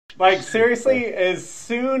Like, seriously, as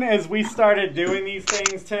soon as we started doing these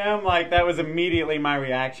things, Tim, like, that was immediately my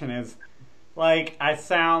reaction is, like, I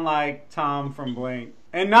sound like Tom from Blink.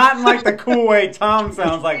 And not in, like, the cool way Tom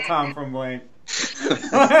sounds like Tom from Blink.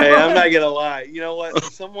 Hey, I'm not gonna lie. You know what?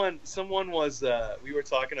 Someone was. We were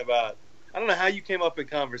talking about. I don't know how you came up in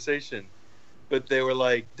conversation, but they were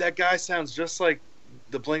like, "That guy sounds just like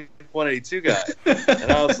the Blink 182 guy,"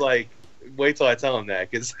 and I was like, "Wait till I tell him that,"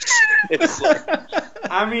 because it's like.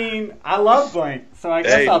 I mean, I love Blink, so I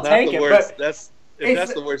guess Hey, I'll not take the it. worst. But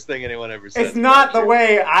That's the worst thing anyone ever said. it's not the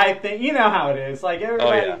way I think. You know how it is. Like,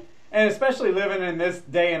 everybody. Oh, yeah. And especially living in this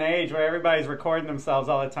day and age where everybody's recording themselves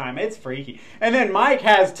all the time, it's freaky. And then Mike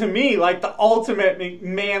has, to me, like the ultimate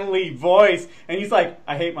manly voice, and he's like,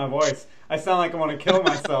 "I hate my voice. I sound like I want to kill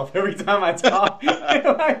myself every time I talk."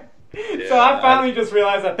 So I finally just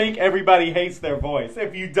realized I think everybody hates their voice.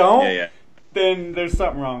 If you don't, then there's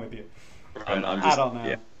something wrong with you. I don't know.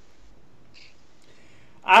 Yeah.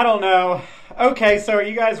 I don't know. Okay, so are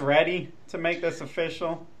you guys ready to make this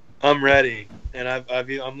official? I'm ready, and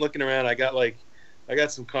I'm looking around. I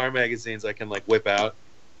got some car magazines I can like whip out,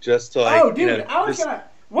 just to like. Oh, dude, you know, I was gonna.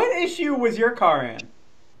 What issue was your car in?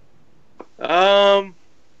 Yeah,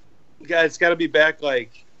 it's got to be back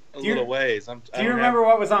like a little ways. Do you remember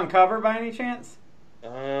what was on cover by any chance?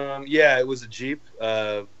 Yeah, it was a Jeep,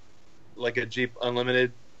 like a Jeep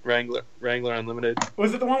Unlimited Wrangler Unlimited.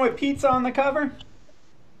 Was it the one with pizza on the cover?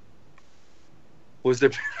 Was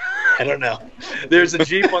there? I don't know. There's a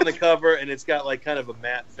Jeep on the cover, and it's got like kind of a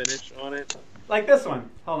matte finish on it. Like this one.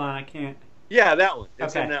 Hold on, I can't. Yeah, that one.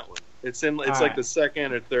 It's okay. in that one. It's in. It's All like right. the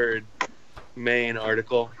second or third main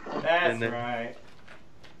article. That's right.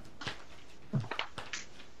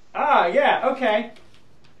 Ah, yeah. Okay.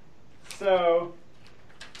 So,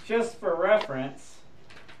 just for reference,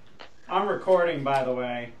 I'm recording, by the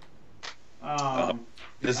way.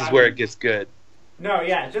 This is where it gets good. No,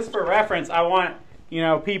 yeah. Just for reference, I want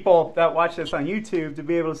people that watch this on YouTube to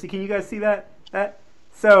be able to see. Can you guys see that?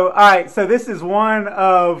 So, all right. So this is one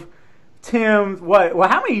of Tim's. Well,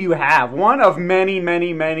 how many do you have? One of many,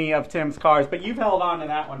 many, many of Tim's cars. But you've held on to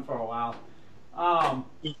that one for a while.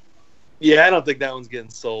 Yeah, I don't think that one's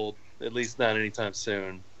getting sold. At least not anytime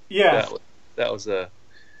soon. Yeah. That was a.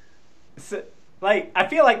 So, like, I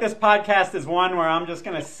feel like this podcast is one where I'm just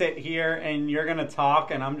gonna sit here and you're gonna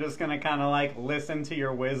talk, and I'm just gonna kind of like listen to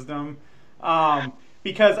your wisdom.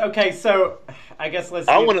 Because okay, so I guess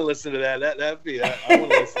I want to listen to that. That'd be. I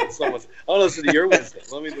want to listen to someone's. I want to listen to your wisdom.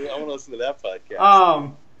 I want to listen to that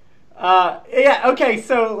podcast. Yeah. Okay.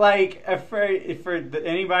 So like, for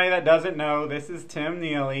anybody that doesn't know, this is Tim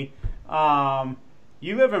Neely.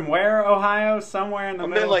 You live in where, Ohio? Somewhere in the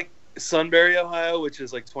middle. I'm in like Sunbury, Ohio, which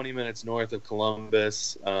is like 20 minutes north of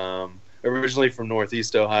Columbus. Originally from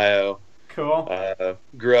Northeast Ohio. Cool.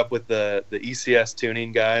 Grew up with the ECS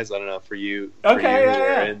tuning guys. I don't know for you. Okay, who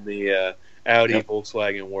are in the Audi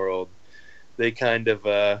Volkswagen world. They kind of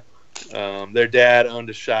their dad owned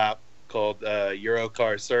a shop called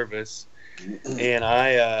Eurocar Service, and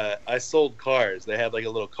I sold cars. They had like a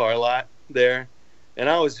little car lot there, and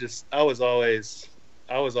I was always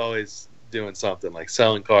doing something like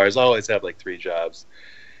selling cars. I always had like 3 jobs,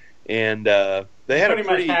 and they had pretty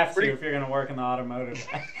much have to if you're going to work in the automotive.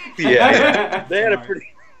 yeah. They had a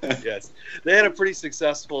pretty they had a pretty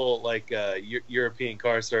successful like European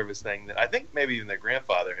car service thing that I think maybe even their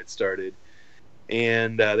grandfather had started,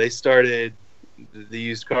 and they started the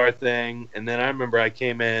used car thing. And then I remember I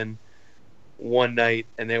came in one night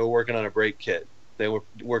and they were working on a brake kit. They were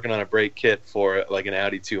working on a brake kit for like an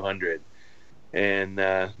Audi 200, and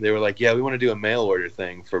they were like, "Yeah, we want to do a mail order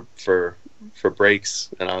thing for brakes."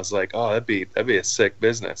 And I was like, "Oh, that'd be a sick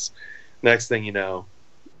business." Next thing you know,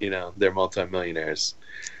 they're multimillionaires.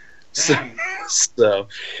 So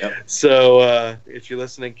if you're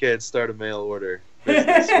listening, kids, start a mail order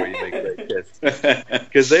business where you make brake kits,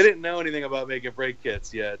 because they didn't know anything about making brake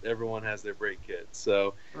kits yet. Everyone has their brake kits.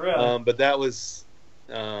 So, really? but that was.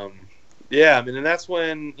 Yeah, I mean, and that's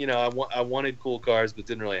when I wanted cool cars, but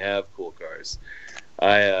didn't really have cool cars.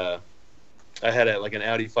 I had like an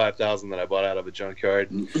Audi 5000 that I bought out of a junkyard,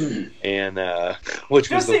 and which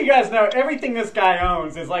just so you guys know, everything this guy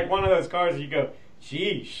owns is like one of those cars that you go,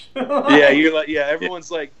 "Sheesh." Yeah, you're like, yeah, everyone's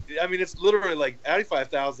like, I mean, it's literally like Audi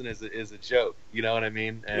 5000 is a joke, you know what I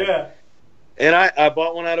mean? And, yeah. And I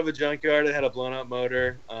bought one out of a junkyard. It had a blown up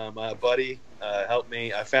motor. My buddy helped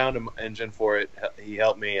me. I found an engine for it. He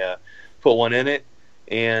helped me put one in it,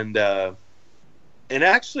 and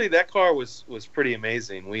actually that car was pretty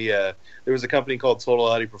amazing. There was a company called Total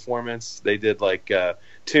Audi Performance. They did like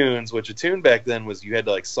tunes, which a tune back then was you had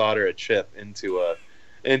to like solder a chip into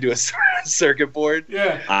into a circuit board.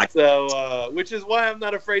 Yeah. So, which is why I'm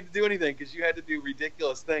not afraid to do anything, because you had to do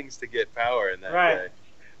ridiculous things to get power in that day.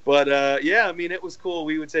 But yeah, I mean, it was cool.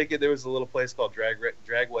 We would take it. There was a little place called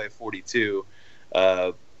Dragway 42,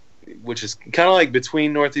 which is kind of like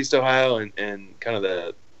between Northeast Ohio and kind of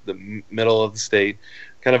the middle of the state.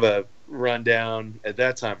 Kind of a rundown at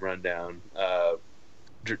that time.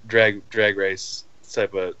 Drag race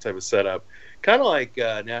type of setup, kind of like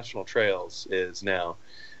National Trails is now,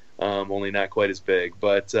 only not quite as big.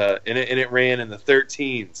 But and it ran in the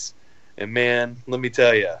 13s, and man, let me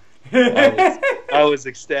tell you. I was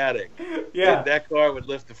ecstatic. Yeah, that car would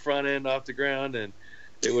lift the front end off the ground, and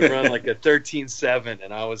it would run like a 13.7,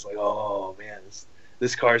 and I was like, "Oh man,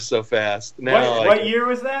 this car's so fast." Now, what year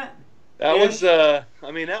was that? That was, I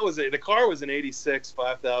mean, the car was an '86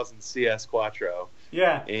 5000 CS Quattro.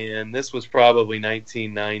 Yeah, and this was probably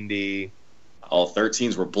 1990. All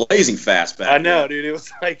 13s were blazing fast back then. I know, then. dude. It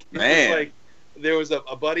was like, there was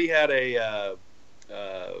a buddy had a.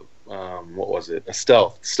 What was it? A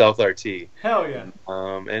Stealth RT. Hell yeah.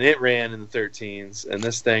 And it ran in the 13s, and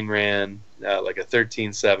this thing ran like a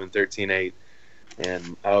 13.7, 13.8,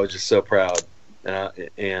 and I was just so proud.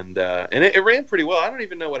 And it ran pretty well. I don't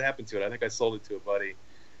even know what happened to it. I think I sold it to a buddy.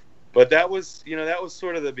 But that was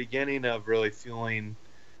sort of the beginning of really feeling.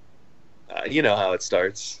 You know how it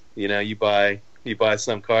starts. You buy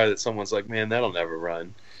some car that someone's like, man, that'll never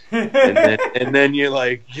run. and then you're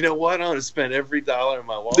like, you know what? I'm gonna spend every dollar in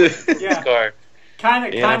my wallet for this car.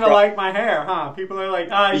 Kind of like my hair, huh? People are like,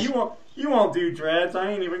 you won't do dreads.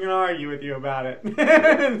 I ain't even gonna argue with you about it.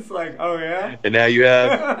 It's like, oh yeah. And now you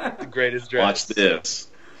have the greatest dreads. Watch this.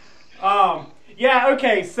 Yeah.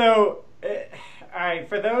 Okay. So, all right.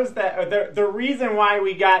 For those that the reason why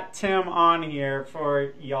we got Tim on here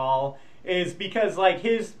for y'all is because like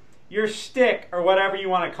your shtick or whatever you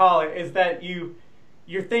want to call it is that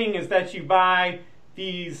your thing is that you buy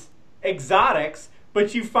these exotics,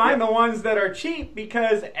 but you find the ones that are cheap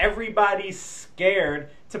because everybody's scared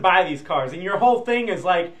to buy these cars. And your whole thing is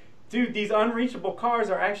like, dude, these unreachable cars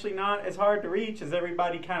are actually not as hard to reach as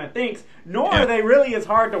everybody kind of thinks, nor are they really as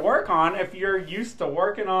hard to work on if you're used to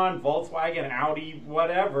working on Volkswagen, Audi,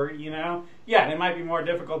 whatever, Yeah, they might be more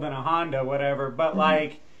difficult than a Honda, whatever, but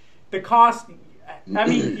like the cost, I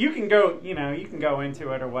mean, you can go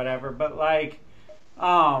into it or whatever, but like,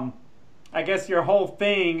 I guess your whole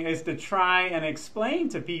thing is to try and explain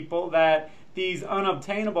to people that these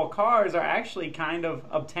unobtainable cars are actually kind of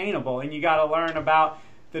obtainable, and you got to learn about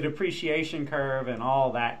the depreciation curve and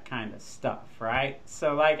all that kind of stuff, right?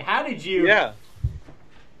 So, like, how did you do it?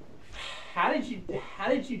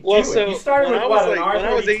 So you started with what, an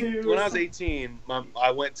R32? When I was 18,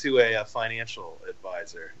 I went to a financial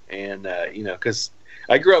advisor, and because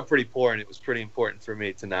I grew up pretty poor, and it was pretty important for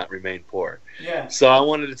me to not remain poor. Yeah. So I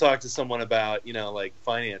wanted to talk to someone about, like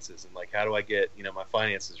finances and like how do I get, my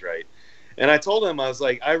finances right. And I told him, I was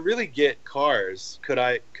like, I really get cars. Could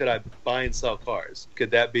I buy and sell cars? Could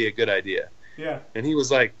that be a good idea? Yeah. And he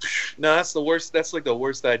was like, no, that's the worst. That's like the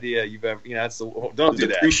worst idea you've ever. Don't do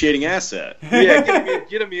that. Depreciating asset. Yeah,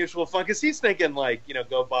 get a mutual fund, because he's thinking like,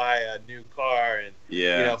 go buy a new car and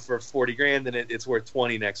for $40,000 and it's worth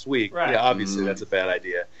 $20,000 next week. Right. Yeah, obviously that's a bad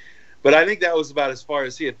idea. But I think that was about as far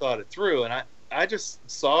as he had thought it through, and I just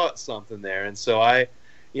saw something there, and so I,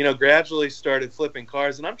 gradually started flipping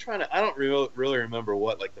cars, and I don't really remember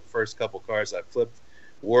what like the first couple cars I flipped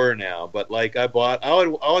were now, but like I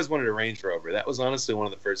always wanted a Range Rover. That was honestly one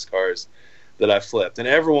of the first cars that I flipped, and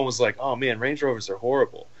everyone was like, oh man, Range Rovers are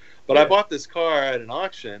horrible. But I bought this car at an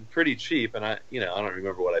auction pretty cheap, and I don't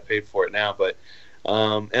remember what I paid for it now, but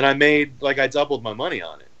and I doubled my money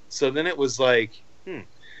on it. So then it was like, I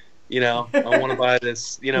want to buy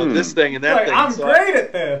this, this thing and that thing. I'm great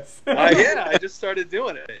at this. I just started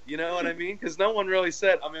doing it. You know what I mean? Because no one really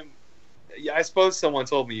said. I mean, I suppose someone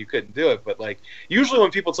told me you couldn't do it, but like usually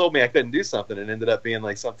when people told me I couldn't do something, it ended up being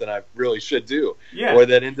like something I really should do, or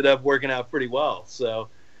that ended up working out pretty well. So,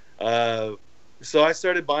 so I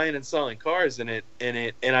started buying and selling cars, and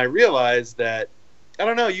I realized that I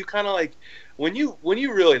don't know. You kind of like when you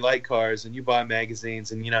really like cars and you buy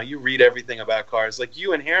magazines and you read everything about cars, like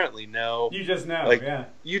you inherently know. You just know, like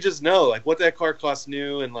you just know like what that car costs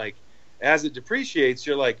new, and like as it depreciates,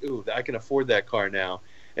 you're like, ooh, I can afford that car now.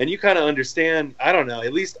 And you kind of understand, I don't know,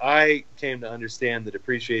 at least I came to understand the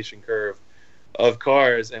depreciation curve of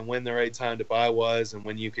cars and when the right time to buy was and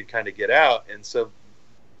when you could kind of get out. And so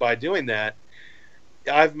by doing that,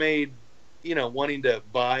 I've made, wanting to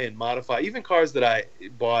buy and modify, even cars that I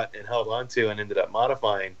bought and held onto and ended up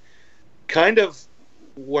modifying, kind of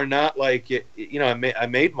were not like, I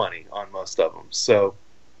made money on most of them. So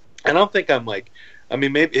I don't think I'm like I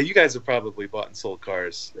mean, maybe you guys have probably bought and sold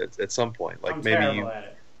cars at some point. Like I'm maybe terrible you at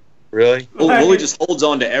it. really. Willie just holds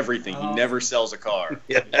on to everything. He Oh. never sells a car.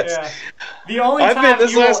 Yeah. Yeah. The only I've time been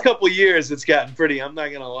this you last will- couple of years. It's gotten pretty. I'm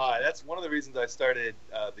not gonna lie. That's one of the reasons I started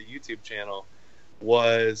the YouTube channel.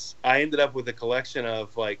 Was I ended up with a collection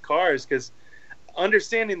of like cars because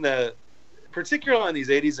understanding particularly on these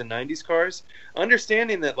 80s and 90s cars,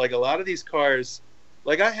 understanding that like a lot of these cars,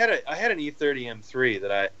 like I had an E30 M3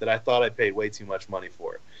 that I thought I paid way too much money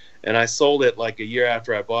for, and I sold it like a year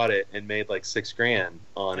after I bought it and made like $6,000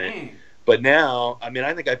 on it. Dang. But now, I mean,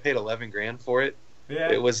 I think I paid $11,000 for it.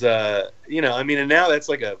 Yeah. It was you know, I mean, and now that's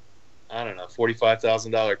like a, I don't know,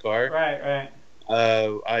 $45,000 car. Right.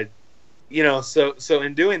 You know, so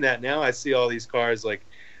in doing that now, I see all these cars. Like,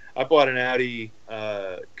 I bought an Audi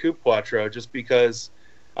Coupe Quattro just because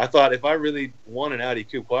I thought if I really want an Audi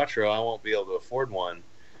Coupe Quattro, I won't be able to afford one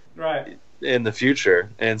Right. in the future.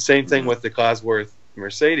 And same thing with the Cosworth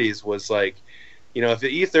Mercedes was like, you know, if the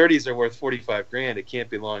E30s are worth $45,000, it can't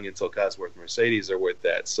be long until Cosworth Mercedes are worth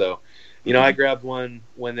that. So, you know, I grabbed one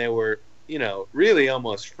when they were, you know, really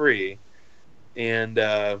almost free, and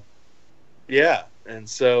yeah, and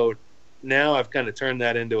so now I've kind of turned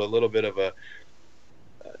that into a little bit of a,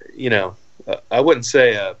 you know, I wouldn't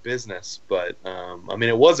say a business, but I mean,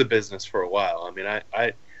 it was a business for a while. I mean,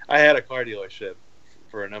 I had a car dealership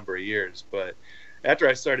for a number of years, but after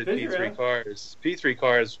I started Did you P3 really? cars, P3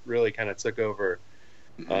 cars really kind of took over.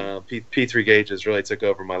 P3 gauges really took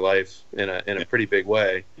over my life in a pretty big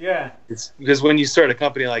way. Yeah. It's because when you start a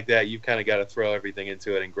company like that, you kind of got to throw everything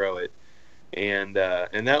into it and grow it, and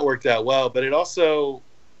that worked out well. But it also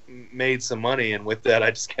made some money, and with that,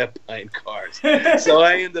 I just kept buying cars. So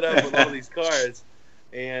I ended up with all these cars,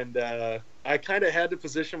 and I kind of had to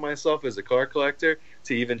position myself as a car collector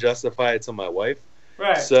to even justify it to my wife.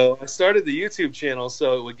 Right. So I started the YouTube channel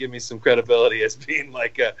so it would give me some credibility as being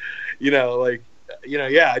like a,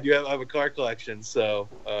 yeah, I have a car collection. So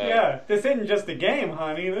yeah. This isn't just a game,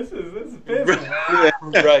 honey. This is business.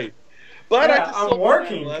 right. But Yeah, I just I'm sold the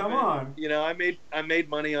working. 911. Come on. You know, I made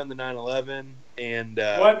money on the 911, and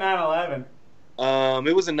What 911?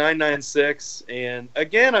 it was a 996, and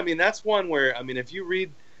again, I mean, that's one where, I mean, if you read,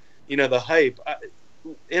 you know, the hype.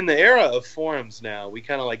 In the era of forums now, we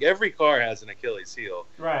kind of like every car has an Achilles heel.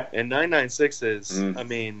 Right. And 996s, I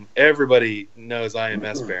mean, everybody knows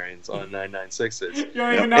IMS bearings on 996s. You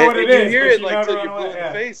don't even know what it you is. hear but it you like know till to you're run blue away. in Yeah.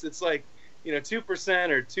 the face. It's like, you know, 2%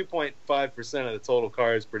 or 2.5% of the total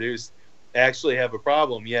cars produced actually have a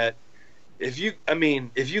problem. Yet, if you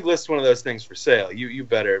list one of those things for sale, you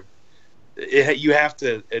have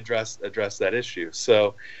to address that issue.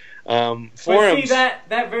 So. Forums. But see,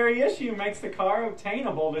 that very issue makes the car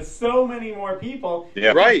obtainable to so many more people.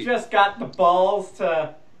 Yeah. Right. You've just got the balls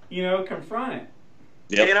to, confront it.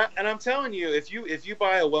 Yep. And I'm telling you, if you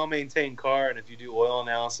buy a well-maintained car and if you do oil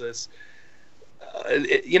analysis,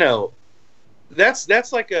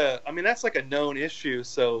 that's like a known issue.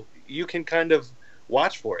 So you can kind of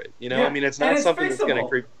watch for it. You know, Yeah. I mean, it's And not it's something that's going to fixable.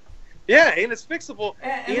 creep. Yeah, and it's fixable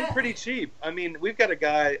And and pretty cheap. I mean, we've got a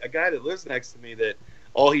guy that lives next to me that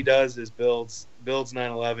all he does is builds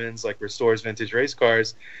 911s, like restores vintage race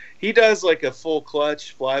cars. He does like a full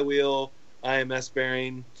clutch flywheel IMS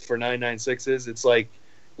bearing for 996s. It's like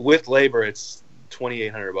with labor, it's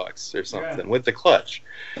 $2,800 or something with the clutch.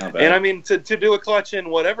 Not bad. And I mean, to do a clutch in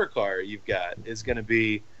whatever car you've got is going to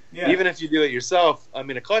be, even if you do it yourself. I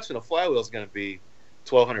mean, a clutch and a flywheel is going to be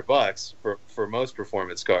 $1,200 for most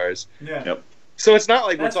performance cars. Yeah. Yep. So it's not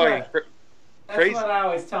like That's we're talking right. crazy. That's what I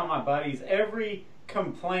always tell my buddies. Every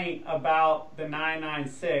complaint about the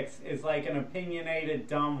 996 is like an opinionated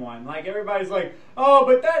dumb one. Like everybody's like, oh,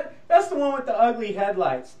 but that's the one with the ugly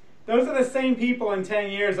headlights. Those are the same people in 10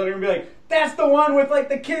 years that are going to be like, that's the one with like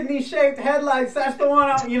the kidney-shaped headlights. That's the one,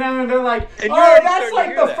 and they're like, And you're oh, already that's starting to like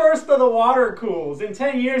hear the that. first of the water cools. In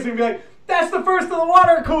 10 years, they're going to be like, that's the first of the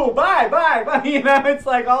water cool. Bye. It's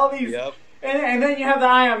like all these. Yep. And then you have the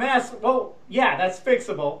IMS. Well, yeah, that's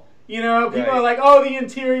fixable. People Right. are like, oh, the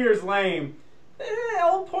interior's lame.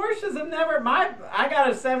 Old Porsches have never. I got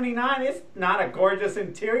a '79. It's not a gorgeous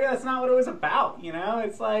interior. That's not what it was about.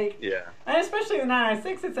 It's like, Yeah. and especially the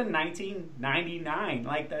 996. It's a 1999.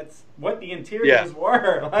 Like that's what the interiors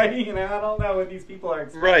were. Like I don't know what these people are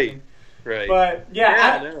expecting. Right. But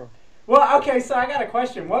I know. well, okay. So I got a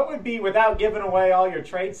question. What would be, without giving away all your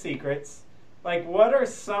trade secrets, like what are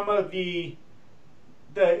some of the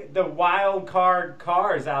wild card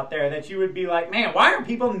cars out there that you would be like, man, why are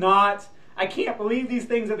people not? I can't believe these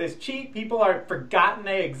things are this cheap. People are forgotten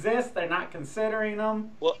they exist. They're not considering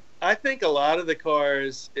them. Well, I think a lot of the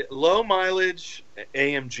cars, low mileage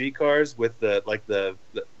AMG cars with the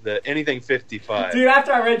anything 55. Dude,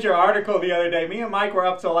 after I read your article the other day, me and Mike were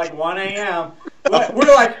up till like 1 a.m.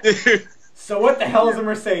 We're like, so what the hell is a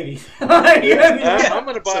Mercedes? I'm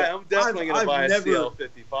definitely gonna buy a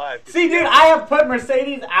CL55. See, dude, I have put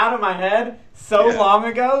Mercedes out of my head so long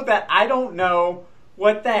ago that I don't know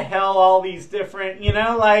what the hell all these different,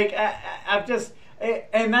 like I've just.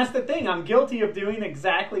 And that's the thing. I'm guilty of doing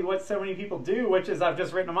exactly what so many people do, which is I've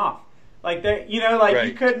just written them off. Like,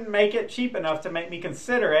 you couldn't make it cheap enough to make me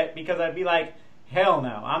consider it because I'd be like, hell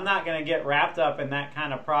no. I'm not going to get wrapped up in that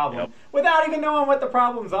kind of problem without even knowing what the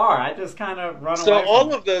problems are. I just kind of run away from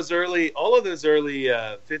all of those early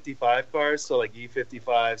 55 cars, so like E55,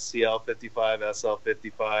 CL55,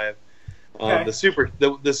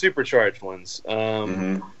 SL55, the supercharged ones.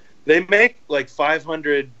 They make like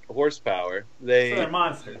 500 horsepower. So they're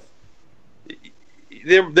monsters.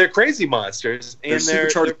 They're crazy monsters, and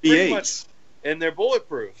supercharged they're V8s, and they're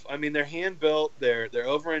bulletproof. I mean, they're hand built. They're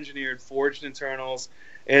over-engineered, forged internals,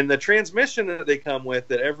 and the transmission that they come with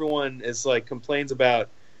that everyone is like complains about.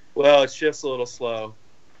 Well, it shifts a little slow.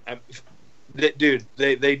 Dude,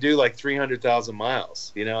 they do like 300,000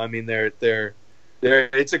 miles. I mean, they're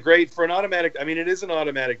it's a great for an automatic. I mean, it is an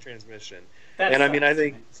automatic transmission. And I mean, I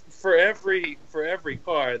think for every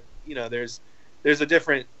car, there's a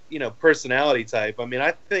different, personality type. I mean,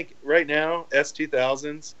 I think right now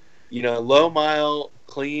S2000s, low mile,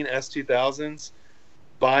 clean S2000s,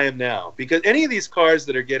 buy them now, because any of these cars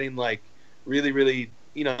that are getting like really, really,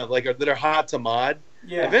 that are hot to mod,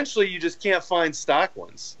 eventually you just can't find stock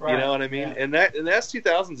ones. Right. You know what I mean? Yeah. And the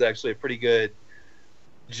S2000 is actually a pretty good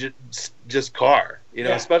just car,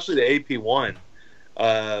 especially the AP1.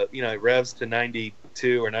 It revs to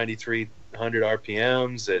 92 or 9300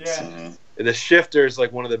 RPMs. It's the shifter is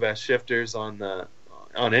like one of the best shifters on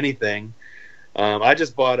anything. I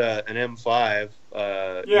just bought an M5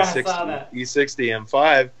 E60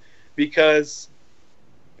 M5 because,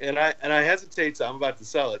 and I hesitate to. I'm about to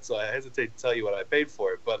sell it, so I hesitate to tell you what I paid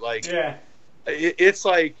for it. But like,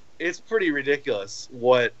 it's pretty ridiculous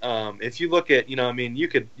what if you look at you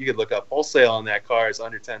could look up wholesale on that car is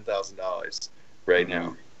under $10,000 right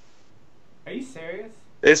now. Are you serious?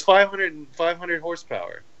 It's 500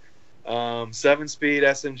 horsepower, 7-speed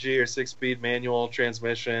SMG or 6-speed manual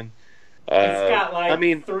transmission. It's got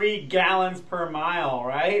 3 gallons per mile,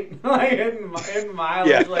 right? Like in mileage.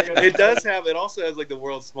 Yeah, it also has like the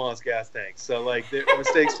world's smallest gas tank. So like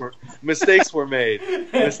mistakes were made.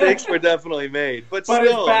 Mistakes were definitely made. But still,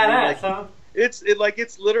 it's badass, huh? It's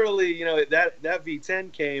literally that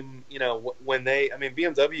V10 came when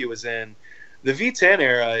BMW was in. The V10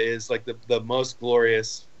 era is like the most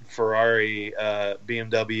glorious Ferrari,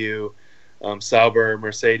 BMW, Sauber,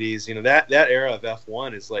 Mercedes. That era of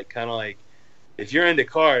F1 is like kind of like, if you're into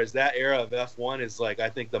cars, that era of F1 is like, I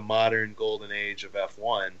think, the modern golden age of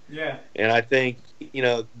F1. Yeah. And I think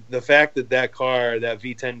the fact that car, that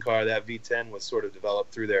V10 was sort of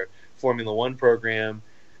developed through their Formula One program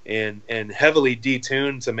and heavily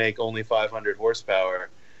detuned to make only 500 horsepower.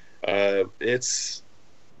 It's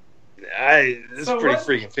pretty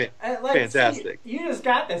freaking fantastic. You just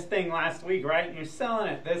got this thing last week, right? And you're selling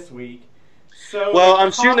it this week. So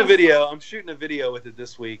I'm shooting a video. I'm shooting a video with it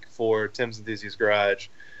this week for Tim's Enthusiast Garage.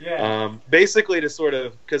 Yeah. Basically to sort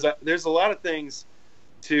of, because there's a lot of things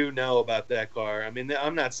to know about that car. I mean,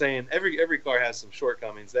 I'm not saying every car has some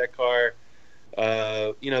shortcomings. That car,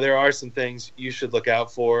 there are some things you should look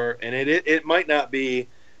out for, and it might not be,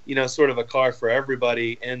 sort of a car for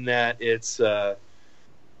everybody in that it's.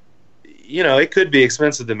 It could be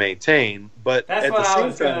expensive to maintain, but that's what I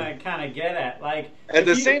was going to kind of get at. Like, at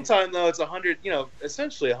the same time, though, it's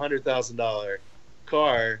essentially $100,000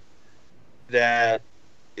 car that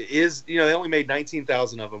is, they only made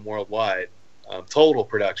 19,000 of them worldwide, total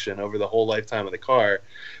production over the whole lifetime of the car.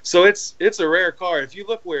 So it's a rare car. If you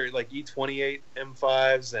look where like E28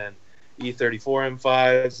 M5s and E34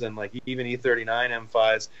 M5s and like even E39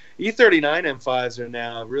 M5s. E39 M5s are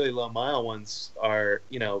now really low mile ones are,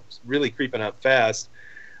 really creeping up fast.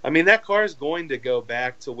 I mean, that car is going to go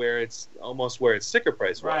back to where it's almost where its sticker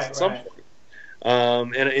price was at some point.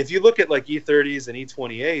 And if you look at like E30s and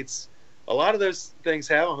E28s, a lot of those things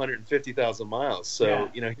have 150,000 miles.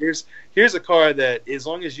 So, here's a car that as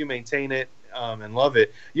long as you maintain it and love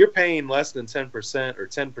it, you're paying less than 10% or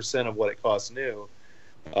 10% of what it costs new.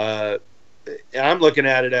 I'm looking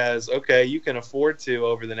at it as, okay, you can afford to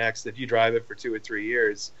over the next, if you drive it for 2 or 3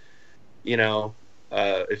 years,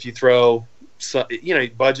 if you throw,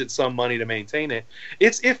 budget some money to maintain it.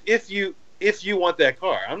 It's if you want that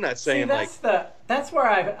car. I'm not saying that's that's where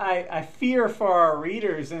I fear for our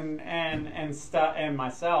readers and stuff and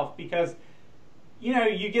myself, because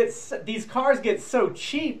you get these cars get so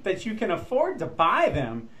cheap that you can afford to buy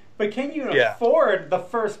them, but can you afford the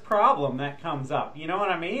first problem that comes up? You know what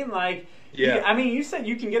I mean? Like, you said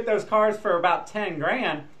you can get those cars for about 10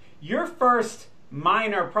 grand. Your first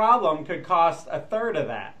minor problem could cost a third of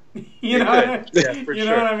that. You know what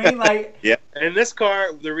I mean? Like, And this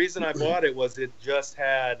car, the reason I bought it was it just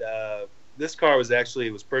had. This car was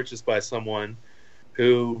purchased by someone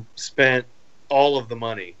who spent all of the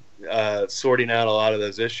money sorting out a lot of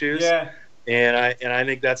those issues. Yeah. And I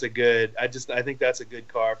think that's a good. I think that's a good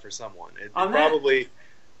car for someone.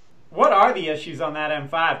 What are the issues on that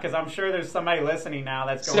M5? Because I'm sure there's somebody listening now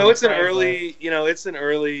that's going. So it's an early, it's an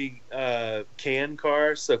early CAN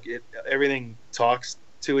car, so everything talks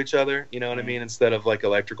to each other. You know what I mean? Instead of like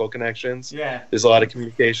electrical connections. Yeah. There's a lot of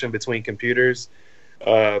communication between computers.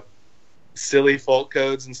 Silly fault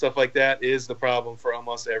codes and stuff like that is the problem for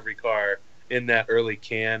almost every car in that early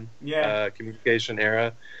CAN communication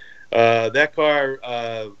era. That car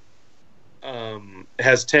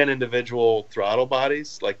has 10 individual throttle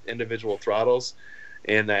bodies, like individual throttles,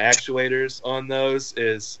 and the actuators on those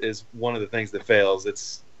is one of the things that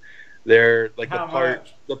fails. They're like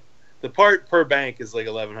the part per bank is like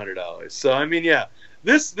 $1,100. So I mean,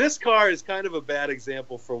 this car is kind of a bad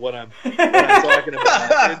example for what I'm talking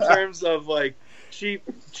about in terms of like cheap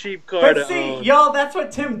car to own. Y'all, that's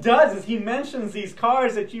what Tim does, is he mentions these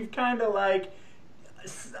cars that you've kind of like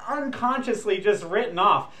unconsciously just written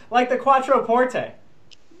off, like the Quattroporte.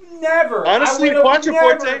 Honestly,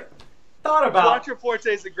 Quattroporte thought about. Quattroporte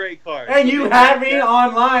is a great car. And you had me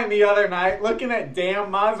online the other night looking at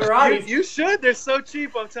damn Maseratis. You should. They're so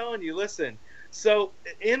cheap. I'm telling you. Listen. So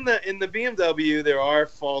in the BMW, there are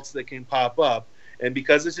faults that can pop up, and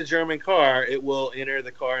because it's a German car, it will enter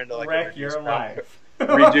the car into like wreck your life.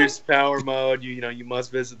 Reduced power mode. You must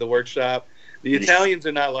visit the workshop. The Italians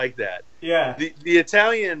are not like that. Yeah. The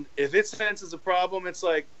Italian, if its fence is a problem, it's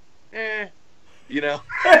like, no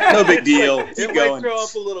big deal. It might throw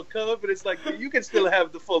up a little code, but it's like you can still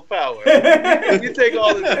have the full power. You take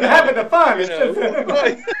all the having the fun.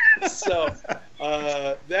 So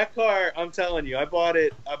that car, I'm telling you, I bought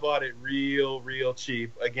it real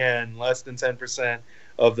cheap. Again, less than 10%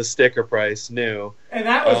 of the sticker price, new. And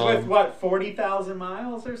that was with what, 40,000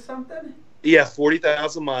 miles or something? Yeah,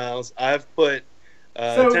 40,000 miles. I've put.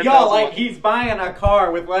 So y'all, like, he's buying a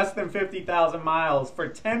car with less than 50,000 miles for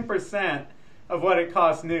 10% of what it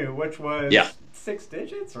cost new, which was 6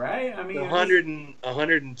 digits, right? I mean, I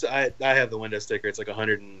have the window sticker. It's like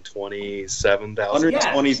 $127,000.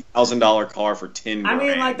 $120,000 car for 10 grand. I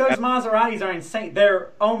mean, like, those Maseratis are insane. They're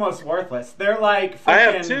almost worthless. They're like freaking... I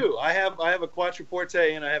have two. I have a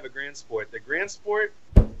Quattroporte and I have a Grand Sport. The Grand Sport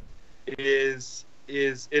is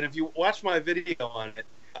and if you watch my video on it,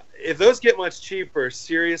 if those get much cheaper,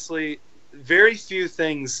 seriously, very few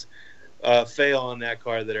things fail on that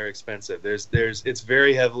car that are expensive. It's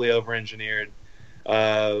very heavily over-engineered.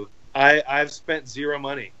 I've spent zero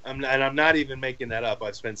money. I'm not even making that up.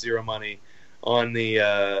 I've spent zero money on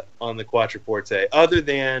the Quattroporte, other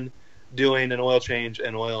than doing an oil change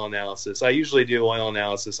and oil analysis. I usually do oil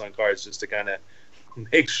analysis on cars just to kind of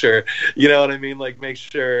make sure, you know what I mean? Like, make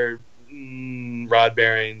sure rod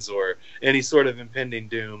bearings or any sort of impending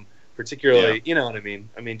doom, particularly, you know what I mean?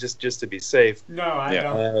 I mean, just to be safe. No, I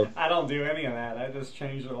don't. I don't do any of that. I just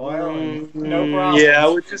change the oil and no problem. Yeah,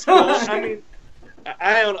 which is cool. I mean,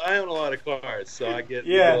 I own a lot of cars, so you get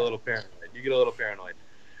a little paranoid.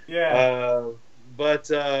 Yeah.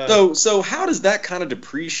 So how does that kind of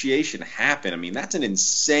depreciation happen? I mean, that's an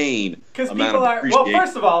insane amount of depreciation. Well,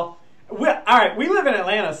 first of all, we live in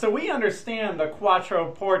Atlanta, so we understand the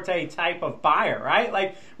Quattroporte type of buyer, right?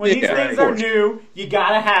 Like, when these things are new, you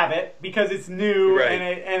gotta have it because it's new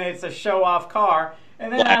and it's a show-off car.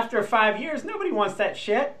 And then after 5 years, nobody wants that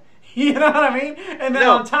shit. You know what I mean? And then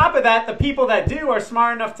on top of that, the people that do are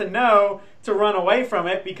smart enough to know to run away from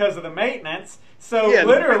it because of the maintenance. So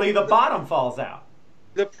literally, the bottom falls out.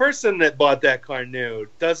 The person that bought that car new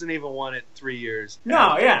doesn't even want it 3 years.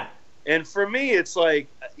 No, And for me, it's like,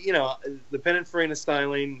 the Pininfarina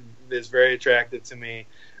styling is very attractive to me.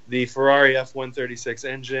 The Ferrari F136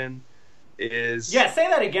 engine is... Yeah, say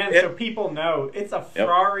that again so people know. It's a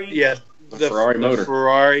Ferrari... Yeah, the Ferrari motor. The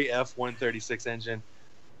Ferrari F136 engine.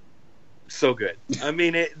 So good. I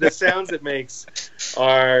mean, the sounds it makes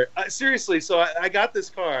are... seriously, so I got this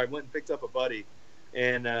car. I went and picked up a buddy.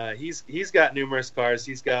 And he's got numerous cars.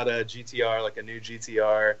 He's got a GTR, like a new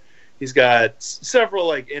GTR. He's got several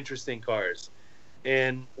like interesting cars,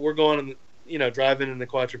 and we're going, driving in the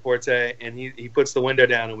Quattroporte, and he puts the window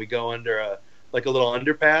down, and we go under a like a little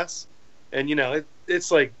underpass, and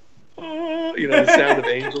it's like, oh, the sound of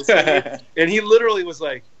angels singing. And he literally was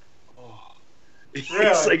like, oh. He's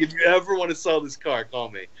like, if you ever want to sell this car, call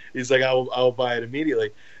me. He's like, I'll buy it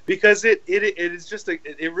immediately, because it is just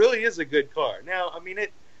it really is a good car. Now, I mean,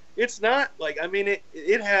 it's not like, I mean,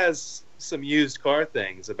 it has some used car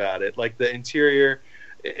things about it, like the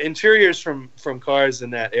interiors from cars in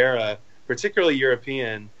that era, particularly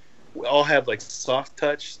European, all have like soft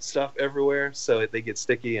touch stuff everywhere, so they get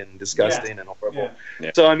sticky and disgusting and horrible.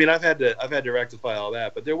 Yeah. So I mean, I've had to rectify all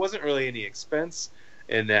that, but there wasn't really any expense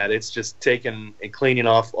in that. It's just taking and cleaning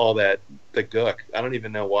off all the gook. I don't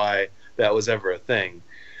even know why that was ever a thing.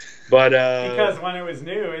 But because when it was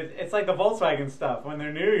new, it's like the Volkswagen stuff. When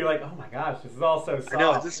they're new, you're like, oh my gosh, this is all so soft. I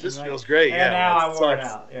know, this feels great. And now I wore it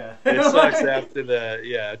out. Yeah, it sucks after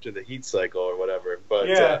the heat cycle or whatever. But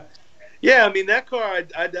yeah, I mean, that car,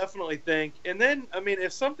 I definitely think. And then, I mean,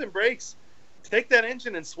 if something breaks, take that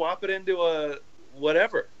engine and swap it into a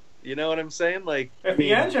whatever. You know what I'm saying? Like, if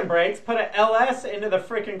the engine breaks, put an LS into the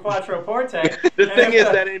freaking Quattroporte. The thing is,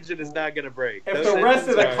 that engine is not going to break. If the rest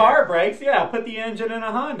of the car breaks, put the engine in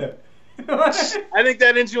a Honda. I think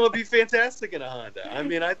that engine will be fantastic in a Honda. I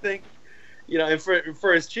mean, I think, and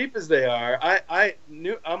for as cheap as they are,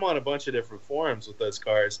 I'm on a bunch of different forums with those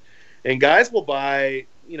cars, and guys will buy,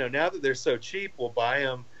 now that they're so cheap, will buy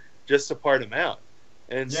them just to part them out.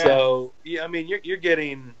 And so, I mean, you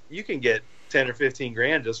can get 10 or 15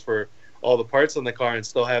 grand just for all the parts on the car and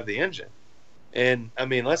still have the engine. And I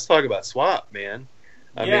mean, let's talk about swap, man.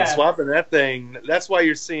 I mean, swapping that thing, that's why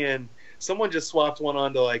you're seeing someone just swapped one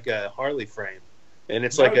onto like a Harley frame, and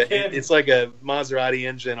it's like a Maserati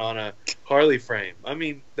engine on a Harley frame. I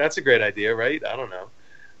mean, that's a great idea, right? I don't know.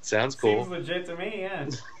 Sounds cool. Seems legit to me, yeah.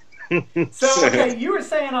 So, okay, you were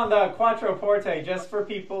saying on the Quattroporte, just for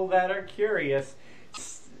people that are curious,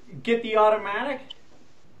 get the automatic?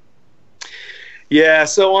 Yeah,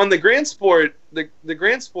 so on the Grand Sport, the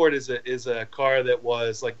Grand Sport is a car that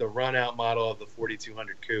was like the run-out model of the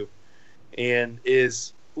 4200 Coupe, and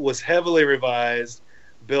was heavily revised,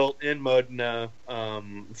 built in Modena.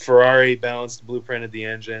 Ferrari balanced, blueprinted the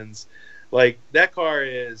engines. Like, that car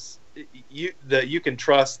is you can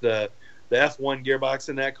trust the F1 gearbox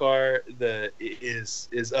in that car.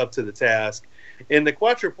 Is up to the task. In the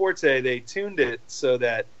Quattroporte, they tuned it so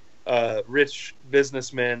that rich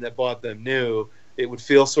businessmen that bought them new, it would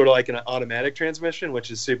feel sort of like an automatic transmission,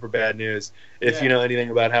 which is super bad news if you know anything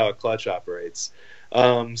about how a clutch operates.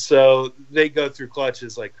 So they go through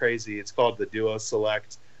clutches like crazy. It's called the Duo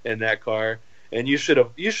Select in that car, and you should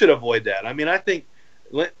avoid that. I mean, I think,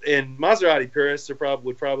 and Maserati purists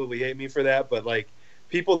would probably hate me for that, but like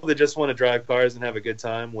people that just want to drive cars and have a good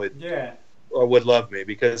time would love me,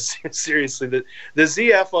 because seriously, the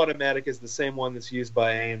ZF automatic is the same one that's used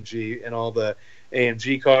by AMG and all the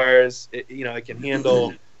AMG cars. It can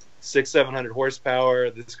handle 600-700 horsepower.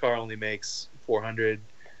 This car only makes 400.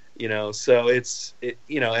 So it's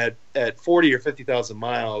at 40 or 50,000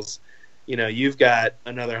 miles, you've got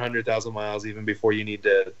another 100,000 miles even before you need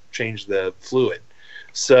to change the fluid.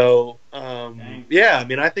 So I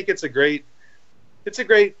mean, I think it's a great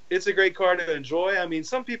car to enjoy. I mean,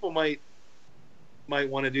 some people might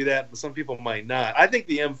want to do that, but some people might not. I think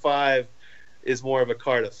the M5 is more of a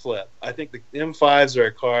car to flip. I think the M5s are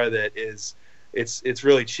a car that it's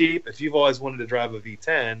really cheap. If you've always wanted to drive a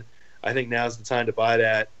V10, I think now's the time to buy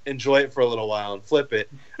that, enjoy it for a little while, and flip it.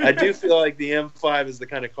 I do feel like the M5 is the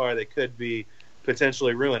kind of car that could be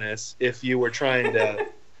potentially ruinous if you were trying to,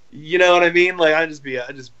 you know what I mean? Like, I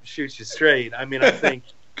just shoot you straight. I mean, I think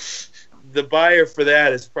the buyer for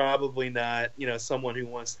that is probably not, someone who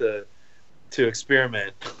wants to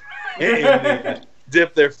experiment and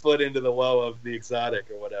dip their foot into the well of the exotic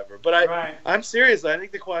or whatever. But I'm serious. I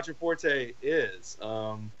think the Quattroporte is.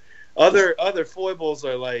 Other foibles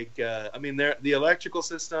are like, the electrical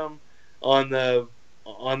system on the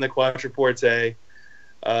Quattroporte.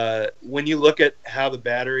 When you look at how the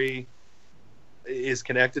battery is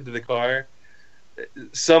connected to the car,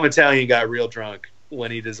 some Italian got real drunk when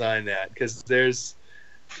he designed that, because there's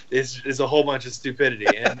a whole bunch of stupidity,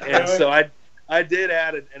 and so I did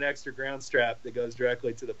add an extra ground strap that goes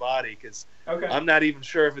directly to the body, because I'm not even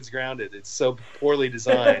sure if it's grounded. It's so poorly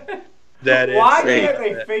designed. Why can't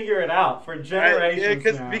they figure it out for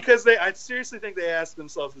generations now? Because I seriously think they ask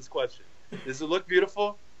themselves this question: does it look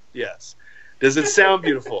beautiful? Yes. Does it sound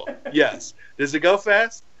beautiful? Yes. Does it go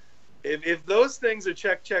fast? If those things are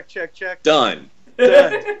check, done.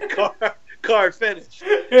 Car finished.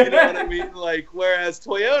 You know what I mean? Like, whereas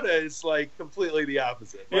Toyota is like completely the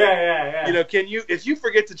opposite. Like, yeah. If you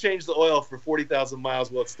forget to change the oil for 40,000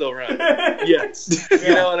 miles, will it still run? Yes.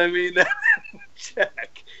 You know what I mean?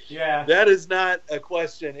 check. Yeah. That is not a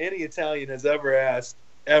question any Italian has ever asked,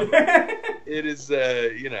 ever. It is,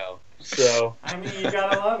 so. I mean, you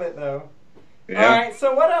gotta love it, though. Yeah. All right,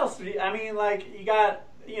 so what else? I mean, like, you got,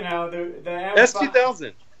 the M5. S2000.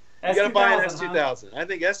 You gotta buy an S2000, S2000. I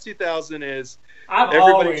think S2000 is. I've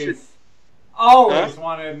everybody always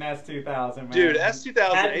wanted an S2000, man. Dude,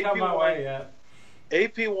 S2000, hadn't come my way yet.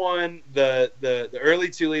 AP1, the early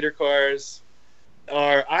 2-liter cars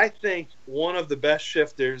are, I think, one of the best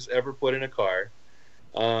shifters ever put in a car.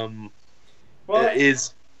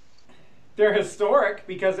 They're historic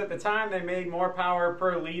because at the time they made more power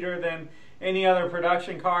per liter than any other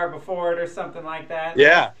production car before it or something like that.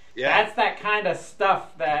 Yeah. That's that kind of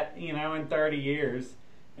stuff that, in 30 years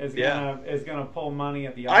is gonna pull money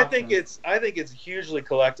at the auction. I think it's a hugely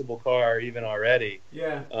collectible car even already.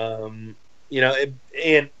 Yeah. And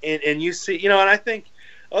you see, and I think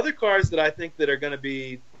other cars that I think that are going to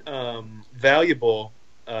be valuable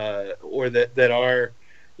or that are,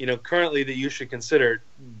 currently that you should consider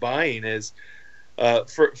buying is,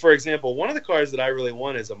 for example, one of the cars that I really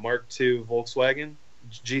want is a Mark II Volkswagen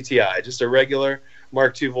GTI, just a regular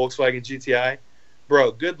Mark II Volkswagen GTI.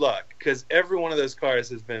 Bro, good luck, because every one of those cars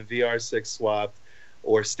has been VR6 swapped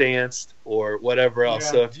or stanced or whatever else.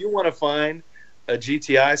 Yeah. So if you want to find a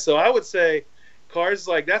GTI, so I would say cars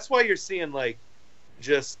like, that's why you're seeing like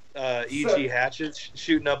just EG hatches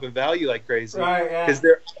shooting up in value like crazy, right? Yeah, because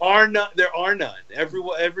there are none.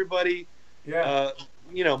 Everybody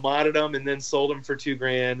modded them and then sold them for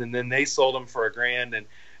 $2,000, and then they sold them for $1,000,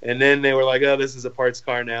 and then they were like, oh, this is a parts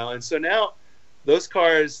car now. And so now those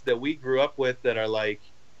cars that we grew up with that are like,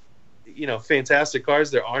 fantastic cars,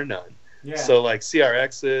 there are none. Yeah. So like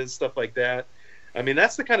CRXs, stuff like that. I mean,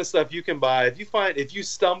 that's the kind of stuff you can buy if you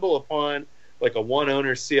stumble upon like a one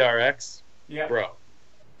owner CRX, bro.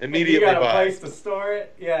 Immediately you got a buy. place to store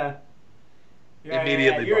it, yeah.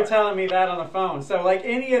 Immediately You were buy. telling me that on the phone. So, like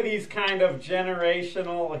any of these kind of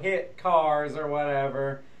generational hit cars or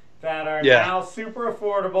whatever that are now super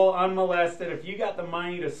affordable, unmolested. If you got the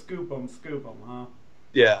money to scoop them, huh?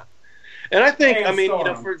 Yeah, and I think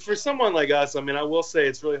for someone like us, I mean, I will say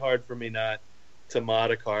it's really hard for me not to mod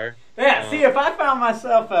a car. Yeah. See, if I found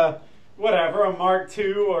myself a Mark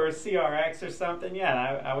II or a CRX or something,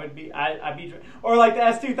 I'd be, or like the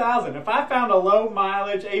S2000. If I found a low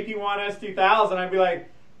mileage AP1 S2000, I'd be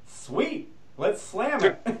like, sweet, let's slam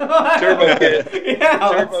it. Turbo kit.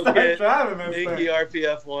 Let's start driving this thing. Inky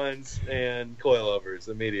RPF ones and coilovers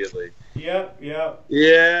immediately. Yep.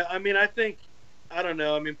 Yeah, I mean, I don't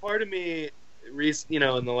know. I mean, part of me,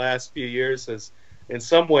 in the last few years has, in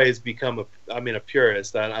some ways, become a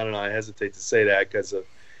purist. I don't know. I hesitate to say that because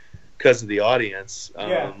of the audience.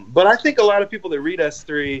 But I think a lot of people that read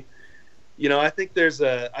S3, I think there's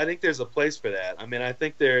a place for that. I mean, I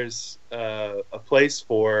think there's a place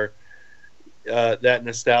for that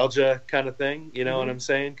nostalgia kind of thing. You know what I'm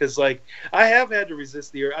saying? Because like I have had to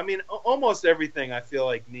resist the. I mean, almost everything I feel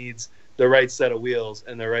like needs the right set of wheels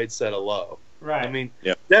and the right set of low. Right. I mean,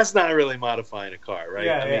 that's not really modifying a car, right?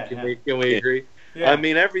 Yeah, Can we agree? Yeah. I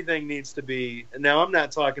mean, everything needs to be. Now, I'm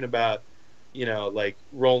not talking about, like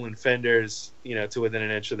rolling fenders, to within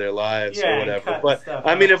an inch of their lives or whatever. But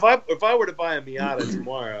I mean, if I were to buy a Miata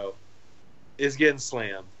tomorrow, it's getting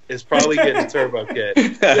slammed. It's probably getting a turbo kit.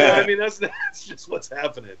 I mean, that's just what's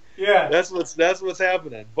happening. Yeah, that's what's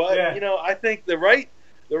happening. But I think the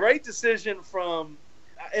right decision from.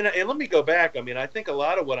 And let me go back. I mean, I think a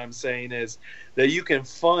lot of what I'm saying is that you can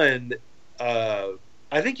fund. I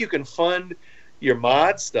think you can fund your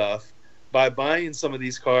mod stuff by buying some of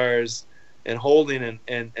these cars and holding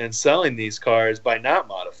and selling these cars by not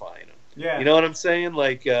modifying them. Yeah. You know what I'm saying?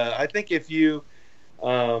 Like, I think if you,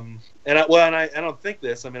 I don't think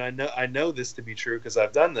this. I mean, I know this to be true because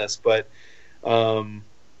I've done this, but,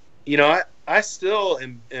 I still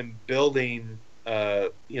am building,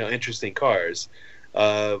 interesting cars.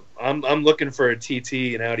 I'm looking for a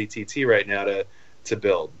TT, an Audi TT right now to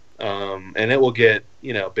build, and it will get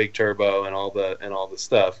big turbo and all the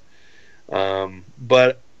stuff.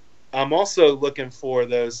 But I'm also looking for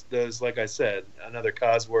those like I said, another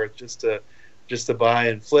Cosworth just to buy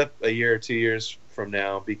and flip a year or 2 years from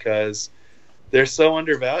now because they're so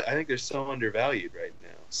undervalued. I think they're so undervalued right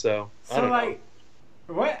now. So I don't know.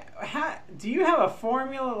 How do you have a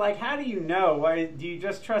formula? Like, how do you know? Do you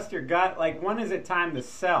just trust your gut? Like, when is it time to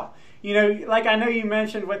sell? Like I know you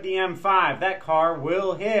mentioned with the M5, that car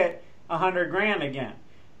will hit $100,000 again.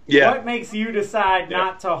 Yeah. What makes you decide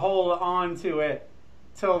not to hold on to it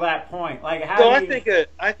till that point? Like, how? So do I you... think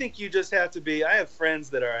I think you just have to be. I have friends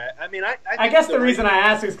that are. I mean, I guess the reason I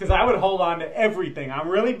ask is because I would hold on to everything. I'm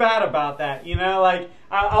really bad about that. You know, like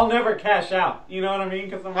I'll never cash out. You know what I mean?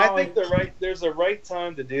 Because I think there's a right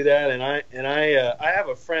time to do that, and I have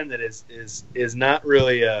a friend that is not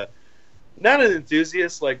really not an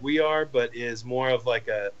enthusiast like we are, but is more of like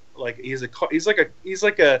he's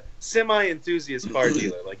like a semi-enthusiast car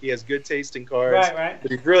dealer. Like he has good taste in cars, right.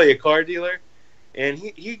 But he's really a car dealer. And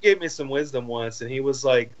he gave me some wisdom once, and he was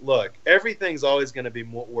like, "Look, everything's always going to be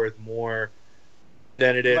worth more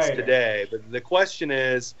than it is today. But the question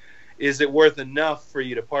is it worth enough for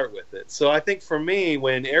you to part with it?" So I think for me,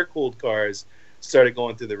 when air-cooled cars started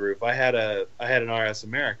going through the roof, I had an RS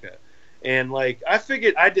America, and like I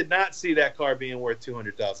figured I did not see that car being worth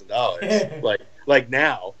 $200,000 like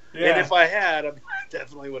now. Yeah. And if I had, I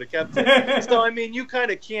definitely would have kept it. So I mean, you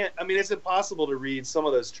kind of can't. I mean, it's impossible to read some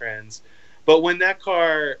of those trends. But when that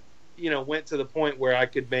car, went to the point where I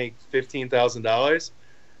could make $15,000,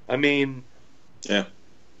 I mean, yeah,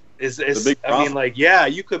 it's a big profit. I mean, like, yeah,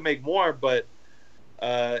 you could make more, but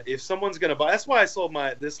if someone's gonna buy, that's why I sold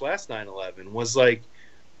this last 911 was like,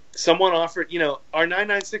 someone offered, our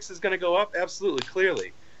 996 is gonna go up, absolutely,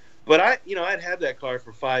 clearly, but I'd had that car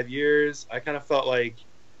for 5 years. I kind of felt like,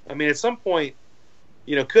 I mean, at some point,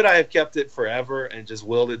 could I have kept it forever and just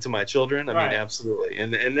willed it to my children? I mean, absolutely,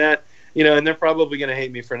 and that. And they're probably going to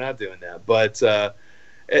hate me for not doing that. But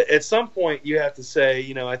at some point, you have to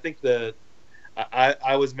say, I think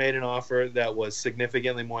I was made an offer that was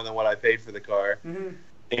significantly more than what I paid for the car. Mm-hmm.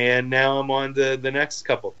 And now I'm on to the next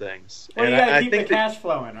couple things. Well, and you got to keep the cash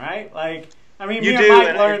flowing, right? Like, I mean, me and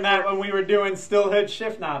Mike learned that when we were doing still hood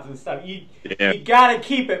shift knobs and stuff. You got to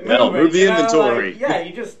keep it moving. Move the inventory.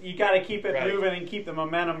 Like, you got to keep it moving and keep the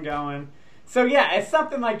momentum going. So, yeah, it's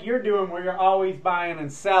something like you're doing where you're always buying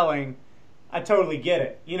and selling. I totally get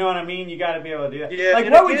it. You know what I mean? You got to be able to do that. Yeah,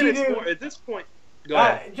 like, what would you do? At this point, go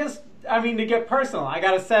ahead. To get personal, I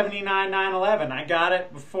got a 79 911. I got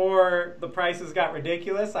it before the prices got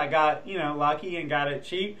ridiculous. I got, lucky and got it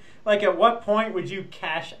cheap. Like, at what point would you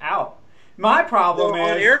cash out? My problem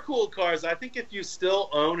is... on air-cooled cars, I think if you still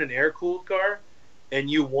own an air-cooled car and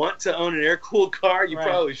you want to own an air-cooled car, you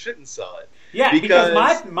probably shouldn't sell it. Yeah,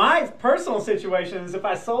 because my personal situation is if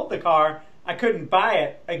I sold the car, I couldn't buy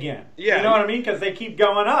it again. Yeah, you know what I mean? Because they keep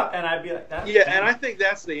going up, and I'd be like, and I think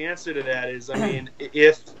that's the answer to that is, I mean,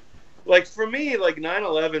 if, like, for me, like,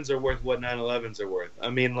 911s are worth what 911s are worth. I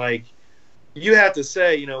mean, like, you have to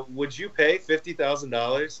say, would you pay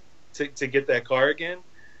 $50,000 to get that car again?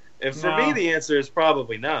 And for me, the answer is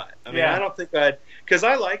probably not. I mean, I don't think because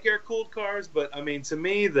I like air-cooled cars, but, I mean, to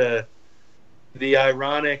me, the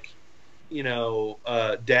ironic...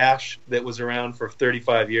 dash that was around for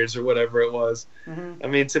 35 years or whatever it was. Mm-hmm. I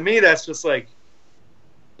mean, to me, that's just like,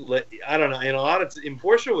 I don't know. And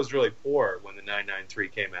Porsche was really poor when the 993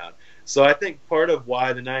 came out. So I think part of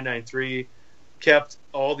why the 993 kept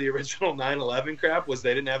all the original 911 crap was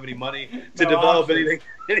they didn't have any money to develop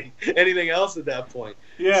anything else at that point.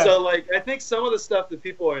 Yeah. So like, I think some of the stuff that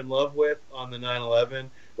people are in love with on the 911,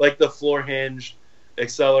 like the floor hinged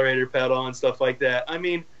accelerator pedal and stuff like that. I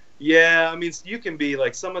mean, yeah, I mean, you can be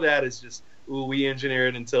like, some of that is just, ooh, we engineer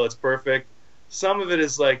it until it's perfect. Some of it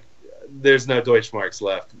is like, there's no Deutschmarks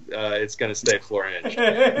left. It's going to stay floor hinge. You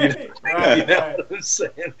know what I'm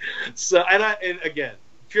saying? So, and again,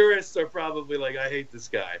 purists are probably like, I hate this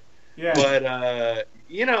guy. Yeah. But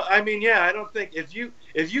I mean, yeah, I don't think if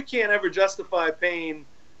you can't ever justify paying,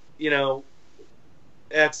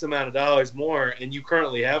 X amount of dollars more, and you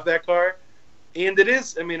currently have that car. And it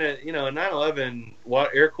is, I mean, a 911,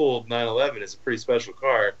 air-cooled 911 is a pretty special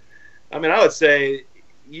car. I mean, I would say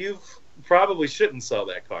you probably shouldn't sell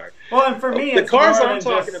that car. Well, and for me, the cars I'm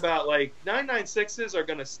talking about, like 996s, are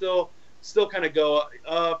going to still kind of go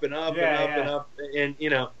up and up and up. And,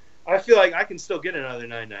 I feel like I can still get another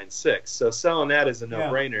 996. So selling that is a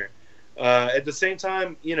no-brainer. At the same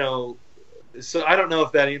time, so I don't know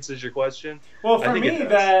if that answers your question. Well, for me, the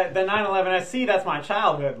 911 SC, that's my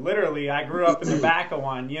childhood. Literally, I grew up in the back of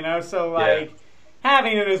one, So, like,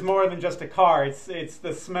 having it is more than just a car. It's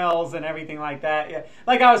the smells and everything like that. Yeah.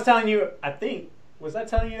 Like I was telling you, was I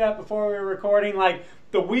telling you that before we were recording? Like,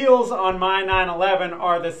 the wheels on my 911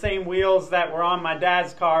 are the same wheels that were on my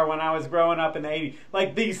dad's car when I was growing up in the 80s.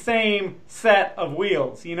 Like, the same set of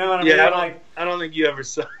wheels. You know what I mean? I don't think you ever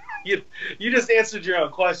saw... You just answered your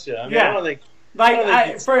own question. I mean, I don't think...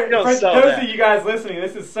 for those of you guys listening,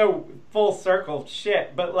 this is so full circle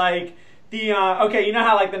shit. But, like, you know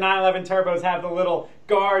how, like, the 911 turbos have the little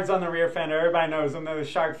guards on the rear fender? Everybody knows them. They're the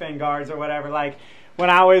shark fin guards or whatever. Like, when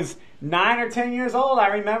I was 9 or 10 years old, I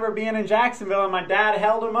remember being in Jacksonville and my dad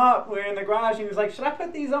held him up. We were in the garage and he was like, should I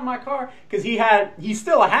put these on my car? Because he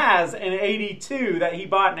still has an 82 that he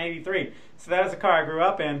bought in 83. So that was the car I grew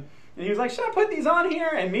up in. And he was like, should I put these on here?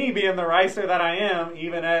 And me, being the ricer that I am,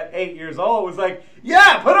 even at 8 years old, was like,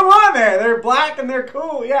 yeah, put them on there. They're black and they're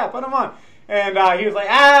cool. Yeah, put them on. And he was like,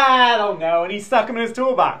 I don't know. And he stuck them in his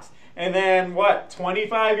toolbox. And then,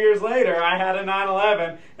 25 years later, I had a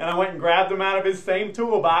 911, and I went and grabbed them out of his same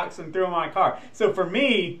toolbox and threw them on my car. So for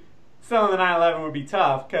me, selling the 911 would be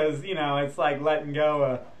tough because, it's like letting go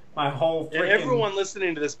of my whole freaking... And everyone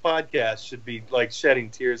listening to this podcast should be, like, shedding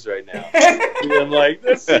tears right now. Being like,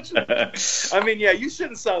 that's such a... I mean, yeah, you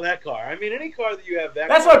shouldn't sell that car. I mean, any car that you have...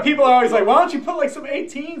 That's why people are always like, why don't you put, like, some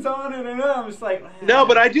 18s on it? And I'm just like... No,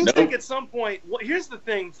 but I do think at some point... Well, here's the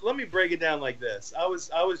thing. Let me break it down like this. I was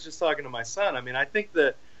just talking to my son. I mean, I think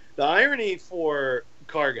the irony for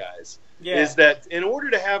car guys is that in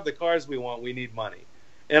order to have the cars we want, we need money.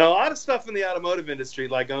 And a lot of stuff in the automotive industry,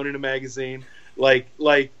 like owning a magazine... like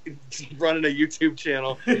running a YouTube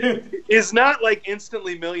channel is not like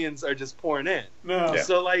instantly millions are just pouring in. No. Yeah.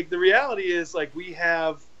 So like the reality is like we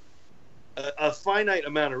have a finite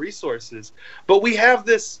amount of resources, but we have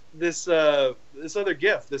this other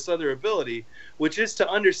gift, this other ability, which is to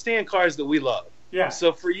understand cars that we love. Yeah.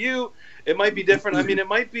 So for you, it might be different. I mean, it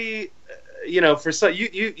might be, for some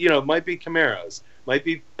it might be Camaros, might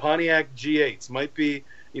be Pontiac G8s, might be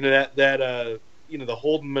that the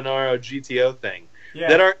Holden Monaro GTO thing. Yeah.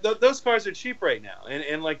 That are those cars are cheap right now,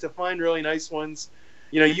 and like to find really nice ones,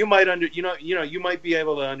 you might be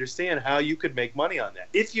able to understand how you could make money on that.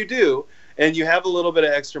 If you do, and you have a little bit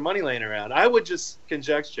of extra money laying around, I would just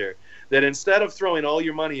conjecture that instead of throwing all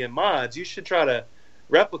your money in mods, you should try to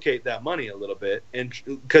replicate that money a little bit, and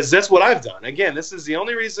because that's what I've done. Again, this is the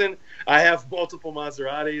only reason I have multiple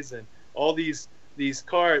Maseratis and all these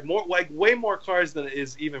cars, way more cars than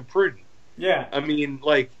is even prudent. Yeah. I mean,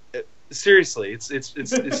 like, seriously, it's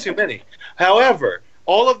too many. However,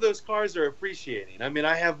 all of those cars are appreciating. I mean,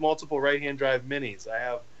 I have multiple right-hand drive Minis. I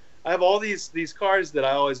have all these cars that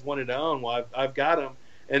I always wanted to own. Well, I've got them,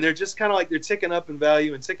 and they're just kind of like they're ticking up in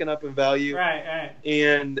value and ticking up in value. Right.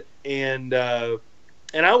 And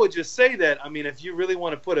I would just say that, I mean, if you really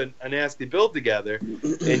want to put a nasty build together,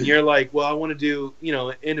 and you're like, well, I want to do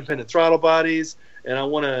independent throttle bodies, and I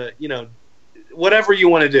want to whatever you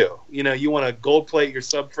want to do, you want to gold plate your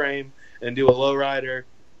subframe and do a lowrider,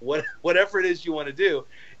 whatever it is you want to do,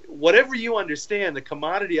 whatever you understand, the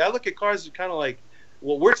commodity. I look at cars as kind of like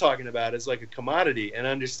what we're talking about is like a commodity, and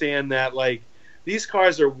understand that like these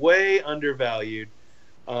cars are way undervalued.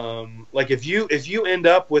 Like if you end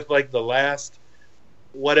up with like the last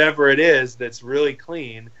whatever it is that's really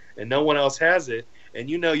clean and no one else has it, and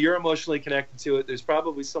you're emotionally connected to it, there's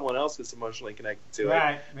probably someone else that's emotionally connected to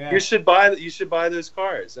it. Yeah. You should buy those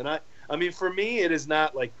cars. And I mean, for me, it is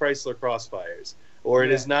not like Chrysler Crossfires, or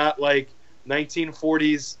it is not like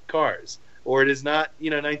 1940s cars, or it is not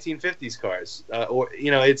 1950s cars, or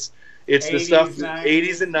it's 80s, the stuff 90s.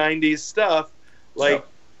 80s and 90s stuff. Like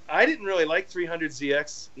I didn't really like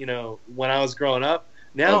 300ZX, when I was growing up.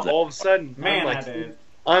 Now all of a sudden,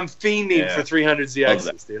 I'm fiending for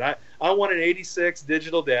 300ZXs, dude. I want an 86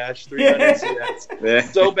 digital dash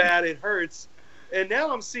 300ZX so bad it hurts. And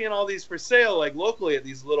now I'm seeing all these for sale, like locally at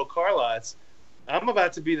these little car lots. I'm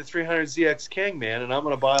about to be the 300ZX king, man, and I'm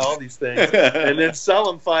going to buy all these things and then sell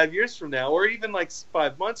them 5 years from now, or even like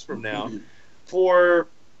 5 months from now, for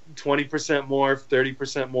 20% more,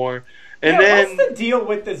 30% more. And then what's the deal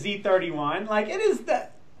with the Z31? Like, it is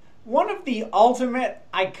one of the ultimate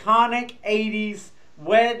iconic 80s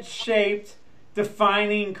wedge-shaped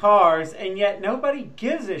defining cars, and yet nobody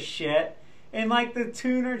gives a shit. And like the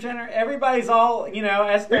tuner everybody's all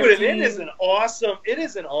S13. Dude, it is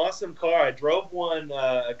an awesome car. I drove one.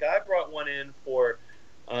 A guy brought one in for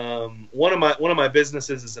one of my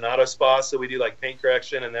businesses is an auto spa, so we do like paint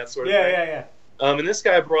correction and that sort of thing. Yeah. And this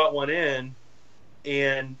guy brought one in,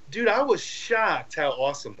 and dude, I was shocked how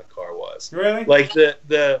awesome the car was. Really? Like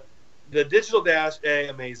the digital dash,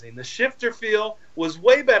 amazing. The shifter feel was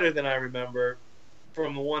way better than I remember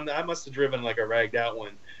from the one that I must have driven like a ragged out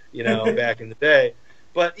one, back in the day.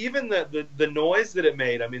 But even the noise that it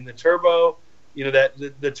made, I mean, the turbo,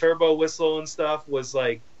 the turbo whistle and stuff was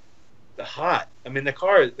like hot. I mean, the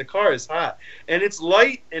car is hot, and it's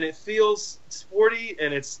light, and it feels sporty,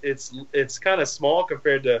 and it's kind of small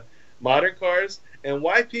compared to modern cars. And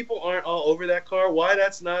why people aren't all over that car? Why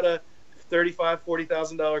that's not a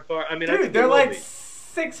 $35,000-$40,000 car? I mean, dude, they're like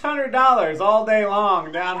 $600 all day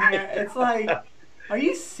long down here. It's like, are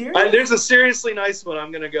you serious? There's a seriously nice one.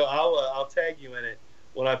 I'm gonna go. I'll tag you in it.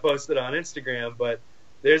 when I posted on Instagram, but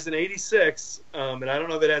there's an 86, and I don't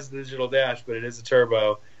know if it has a digital dash, but it is a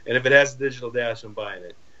turbo. And if it has a digital dash, I'm buying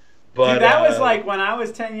it. But dude, that was like when I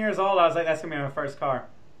was 10 years old. I was like, that's gonna be my first car,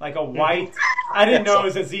 like a white. I didn't know it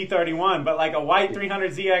was a Z31, but like a white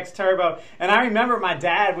 300ZX turbo. And I remember my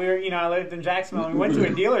dad. I lived in Jacksonville, and we went to a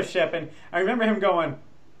dealership, and I remember him going,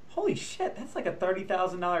 "Holy shit, that's like a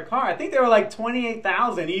 $30,000 car." I think they were like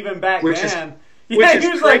 $28,000 even back then. Which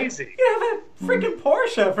is crazy. Like, you have a freaking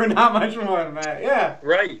Porsche for not much more than that. Yeah.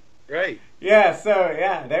 Right. Yeah. So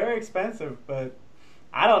yeah, they were expensive, but.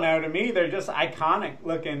 I don't know. To me, they're just iconic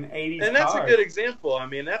looking 80s And that's cars. a good example. I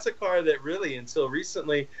mean, that's a car that really, until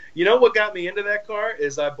recently, you know what got me into that car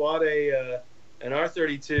is I bought an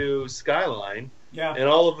R32 Skyline. Yeah. And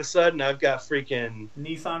all of a sudden, I've got freaking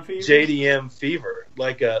Nissan fever, JDM fever,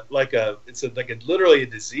 it's literally a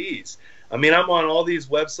disease. I mean, I'm on all these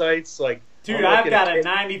websites like. Dude, I've got a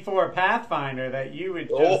 94 Pathfinder that you would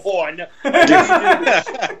just... Oh, I know. You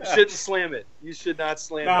shouldn't slam it. You should not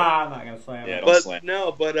slam it. Nah, I'm not going to slam it. Don't slam.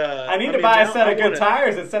 No, but... I need to buy a set of good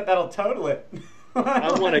tires, a set that'll total it.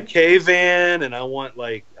 I want a K-Van, and I want,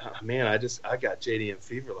 like... Oh, man, I got JDM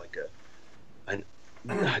fever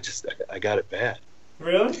I got it bad.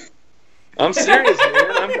 Really? I'm serious,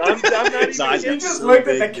 man. I'm not even... You just looked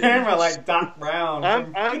at the camera like Doc Brown.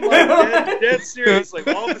 I'm like dead serious. Like,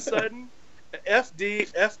 all of a sudden...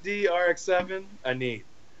 FD RX-7 I need.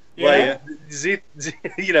 Yeah. Like this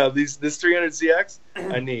 300ZX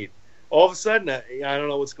I need. All of a sudden I don't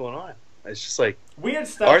know what's going on. It's just like weird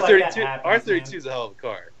stuff R32. Like that happens, R32 is a hell of a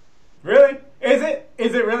car. Really? Is it?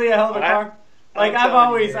 Is it really a hell of a car? Like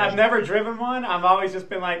I've never driven one. I've always just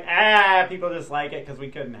been like, people just like it because we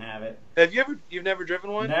couldn't have it. You've never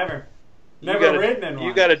driven one? Never ridden in one.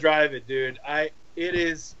 You got to drive it, dude. It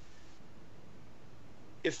is.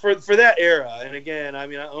 For that era, and again, I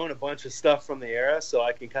mean, I own a bunch of stuff from the era, so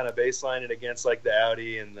I can kind of baseline it against like the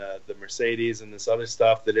Audi and the Mercedes and this other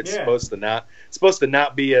stuff that it's supposed to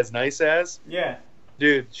not be as nice as. Yeah.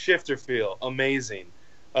 Dude, shifter feel amazing.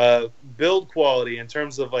 Build quality in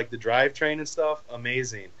terms of like the drivetrain and stuff,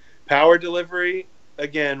 amazing. Power delivery,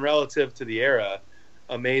 again, relative to the era,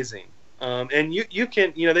 amazing. And you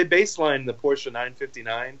can, they baseline the Porsche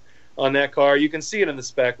 959 on that car. You can see it in the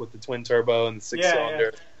spec with the twin turbo and the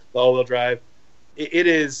six-cylinder, the all-wheel drive. It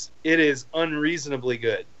is unreasonably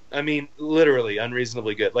good. I mean, literally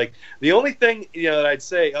unreasonably good. Like the only thing that I'd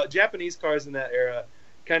say, Japanese cars in that era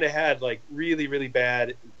kind of had like really, really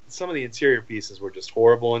bad. Some of the interior pieces were just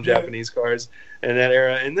horrible in Japanese cars in that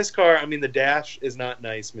era. In this car, I mean, the dash is not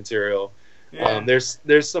nice material. Yeah.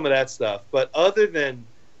 There's some of that stuff, but other than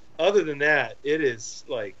that, it is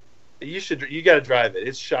like. You got to drive it.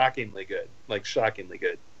 It's shockingly good, like shockingly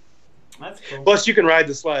good. That's cool. Plus, you can ride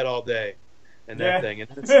the slide all day, and that thing. And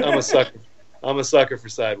I'm a sucker. I'm a sucker for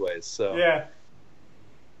sideways. So yeah,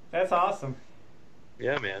 that's awesome.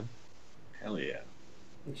 Yeah, man. Hell yeah.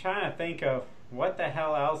 I'm trying to think of what the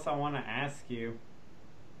hell else I want to ask you.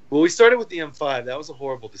 Well, we started with the M5. That was a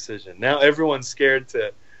horrible decision. Now everyone's scared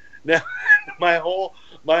to. Now my whole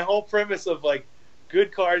premise of like.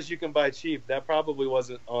 Good cars you can buy cheap. That probably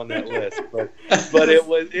wasn't on that list, but it's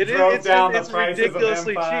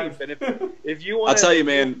ridiculously cheap. And if you want, I'll tell you,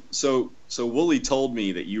 man. So Wooly told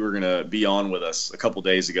me that you were gonna be on with us a couple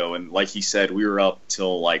days ago, and like he said, we were up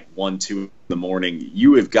till like 1-2 in the morning.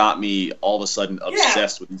 You have got me all of a sudden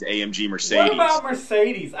obsessed with these AMG Mercedes. What about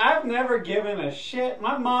Mercedes? I've never given a shit.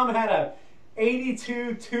 My mom had a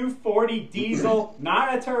 82 240 diesel,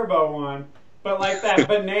 not a turbo one. But like that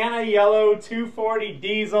banana yellow 240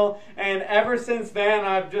 diesel, and ever since then,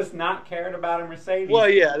 I've just not cared about a Mercedes. Well,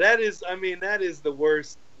 yeah, that is the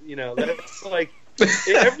worst. That's like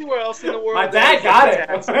everywhere else in the world. My dad got it.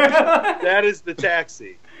 That is the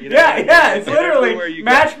taxi. Yeah, it's literally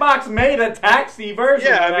Matchbox made a taxi version.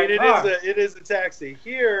 Yeah, of that car. it is a taxi.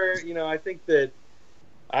 Here, I think that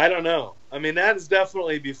I don't know. I mean, that is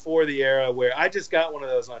definitely before the era where I just got one of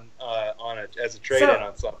those as a trade-in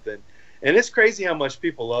on something. And it's crazy how much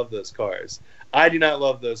people love those cars. I do not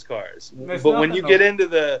love those cars. But when you get into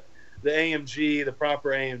the AMG, the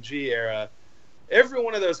proper AMG era, every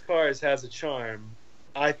one of those cars has a charm,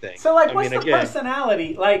 I think. So, like, what's the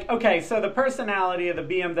personality? Like, okay, so the personality of the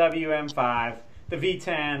BMW M5, the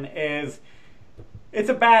V10, is it's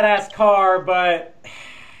a badass car, but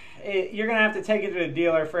you're going to have to take it to a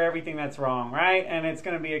dealer for everything that's wrong, right? And it's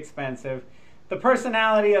going to be expensive. The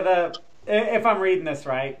personality of the... If I'm reading this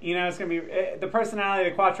right, it's going to be the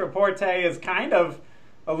personality of the Quattroporte is kind of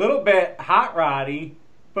a little bit hot roddy,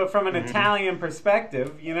 but from an Italian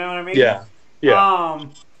perspective. You know what I mean? Yeah. Yeah.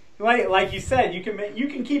 like you said, you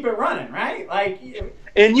can keep it running, right?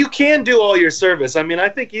 And you can do all your service. I mean, I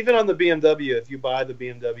think even on the BMW, if you buy the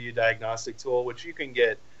BMW diagnostic tool, which you can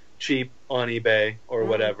get cheap on eBay or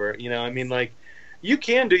whatever, you know, I mean, like, you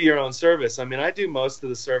can do your own service. I mean, I do most of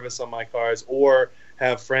the service on my cars, or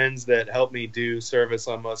have friends that help me do service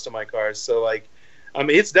on most of my cars. So, like, I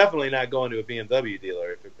mean, it's definitely not going to a BMW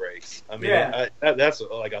dealer if it breaks. I mean, that's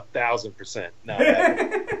like 1,000% not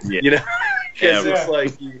happening. You know, because it's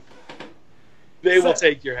like they will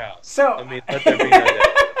take your house. So I mean, let there be no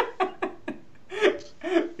doubt.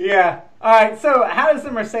 Yeah. All right. So how does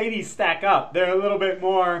the Mercedes stack up? They're a little bit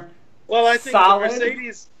more. Well, I think solid.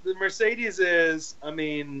 the Mercedes is, I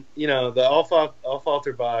mean, you know, the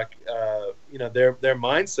Alphalterbach, you know, their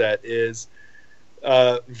mindset is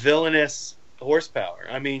villainous horsepower.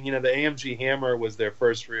 I mean, you know, the AMG Hammer was their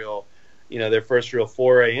first real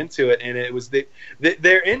foray into it, and it was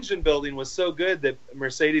their engine building was so good that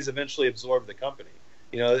Mercedes eventually absorbed the company.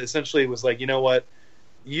 You know, essentially it was like, you know what,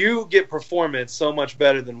 you get performance so much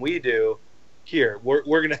better than we do. Here, we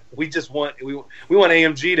want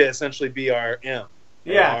AMG to essentially be our M,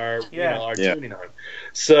 our tuning arm.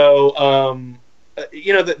 So,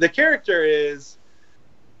 you know, the character is,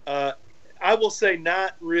 I will say,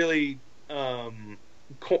 not really.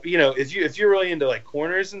 You know, if you're really into like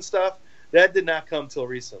corners and stuff, that did not come till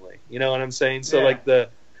recently. You know what I'm saying? So like the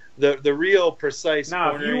real precise.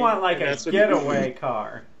 Now, if you want like a getaway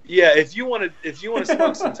car. Yeah, if you want to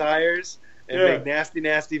smoke some tires and make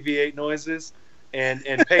nasty V8 noises and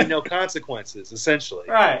pay no consequences, essentially.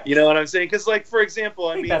 Right. You know what I'm saying? Because, like, for example,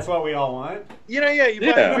 I mean, that's what we all want. You know, you buy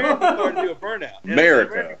an American car to do a burnout.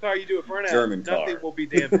 American car, you do a burnout. German nothing car will be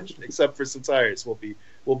damaged except for some tires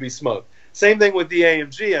will be smoked. Same thing with the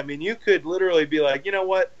AMG. I mean, you could literally be like, you know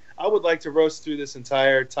what? I would like to roast through this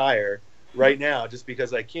entire tire right now, just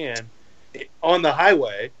because I can, on the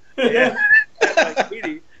highway, like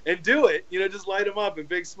 80, and do it. You know, just light them up in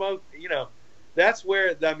big smoke. You know, that's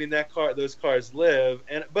where those cars live.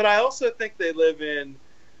 But I also think they live in.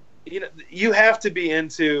 You know, you have to be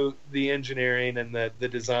into the engineering and the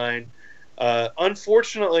design.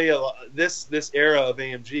 Unfortunately, this era of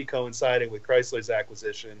AMG coincided with Chrysler's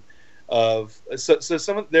acquisition of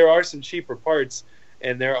there are some cheaper parts,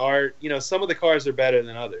 and there are, you know, some of the cars are better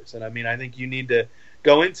than others. And I mean, I think you need to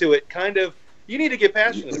go into it kind of. You need to get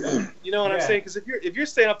passionate about it. You know what I'm saying? Because if you're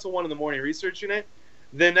staying up to 1 a.m. researching it,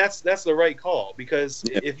 then that's the right call. Because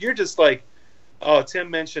if you're just like, oh, Tim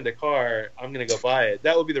mentioned a car, I'm going to go buy it,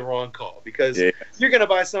 that would be the wrong call. Because you're going to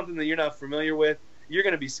buy something that you're not familiar with. You're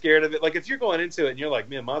going to be scared of it. Like, if you're going into it and you're like,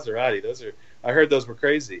 man, Maserati, I heard those were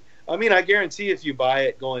crazy. I mean, I guarantee if you buy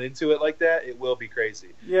it going into it like that, it will be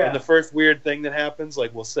crazy. Yeah. And the first weird thing that happens,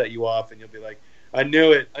 like, will set you off, and you'll be like, I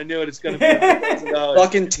knew it. It's going to be $1,000.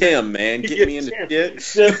 Fucking Tim, man. Get me into shit.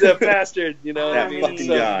 Just a bastard, you know what I mean? Fucking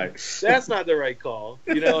guy. That's not the right call.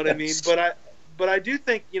 You know what I mean? But I do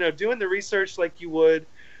think, you know, doing the research like you would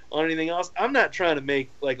on anything else, I'm not trying to make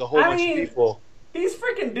like a whole bunch of people. These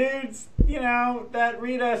freaking dudes, you know, that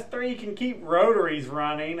Reed S3 can keep rotaries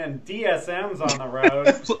running and DSMs on the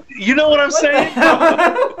road. You know what I'm saying?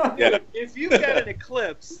 If you've got an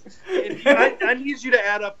Eclipse, I need you to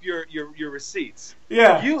add up your receipts.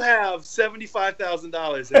 Yeah. You have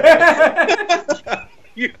 $75,000.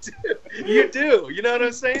 You do. You know what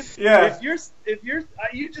I'm saying? Yeah. You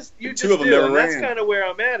just two of them do. never And ran. that's kind of where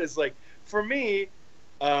I'm at. Is like, for me,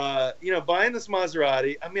 you know, buying this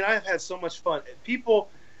Maserati, I mean, I've had so much fun.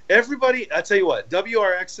 Everybody, I tell you what,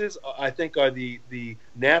 WRXs, I think, are the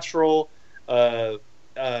natural. They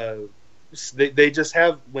just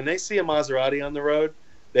have, when they see a Maserati on the road,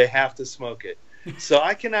 they have to smoke it. So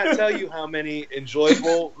I cannot tell you how many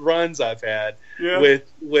enjoyable runs I've had with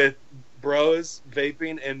bros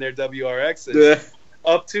vaping in their WRXs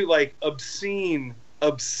up to like obscene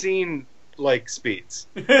like speeds.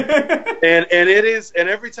 and it is, and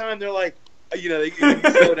every time they're like, you know, they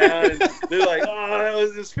slow down and they're like, oh, that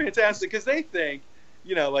was just fantastic, because they think,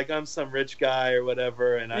 you know, like I'm some rich guy or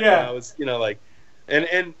whatever, and I was, you know, like,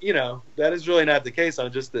 and you know, that is really not the case. I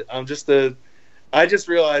just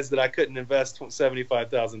realized that I couldn't invest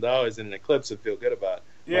 $75,000 in an Eclipse and feel good about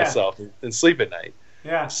myself and sleep at night.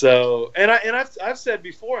 Yeah. So, and I've said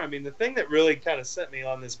before, I mean, the thing that really kind of sent me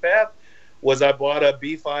on this path was I bought a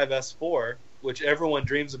B5 S4, which everyone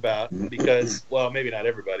dreams about because, well, maybe not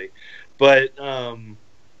everybody, but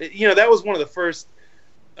you know, that was one of the first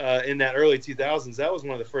in that early 2000s. That was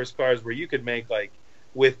one of the first cars where you could make, like,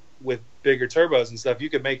 with bigger turbos and stuff, you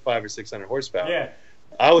could make 500 or 600 horsepower. Yeah.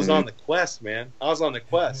 I was on the quest, man. I was on the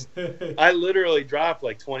quest. I literally dropped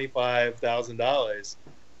like $25,000,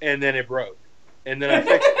 and then it broke. And then I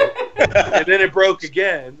fixed it. and then it broke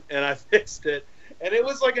again, and I fixed it. And it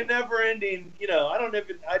was like a never-ending,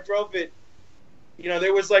 I drove it,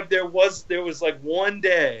 there was like one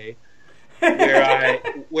day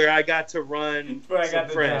where I got to run some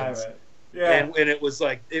friends. Yeah. And it was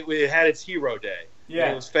like, it had its hero day. Yeah.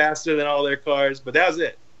 And it was faster than all their cars, but that was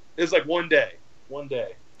it. It was like one day.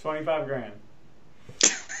 25 grand.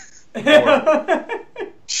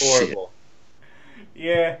 Horrible.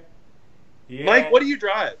 Yeah. Mike, what do you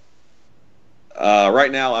drive?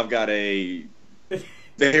 Right now, I've got a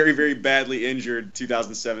very, very badly injured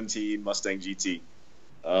 2017 Mustang GT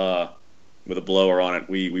with a blower on it.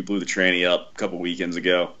 We blew the tranny up a couple weekends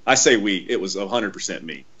ago. I say we. It was 100%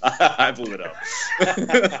 me. I blew it up.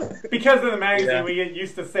 Because of the magazine, we get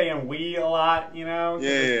used to saying we a lot,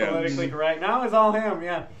 it's politically correct. Now it's all him,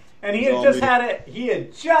 yeah. And he had just had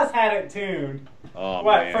it tuned. Oh,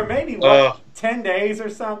 man. For maybe 10 days or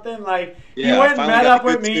something? Like, he Yeah, went and I met finally up got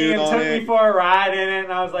with a good me tune and on took it. me for a ride in it,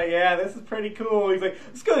 and I was like, yeah, this is pretty cool. He's like,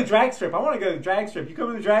 let's go to the drag strip. I want to go to the drag strip. You come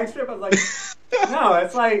to the drag strip? I was like, no,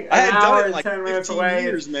 it's like I an had done hour it in and like 10 minutes 15 away.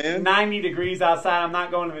 years, It's man. 90 degrees outside. I'm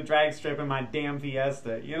not going to the drag strip in my damn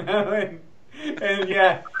Fiesta, And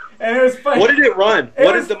yeah. And it was funny. What did it run? It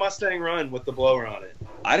What was- did the Mustang run with the blower on it?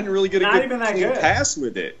 I didn't really get a Not good even that clean good. pass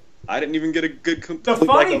with it. I didn't even get a good The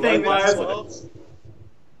funny Like thing 11 was, 12s?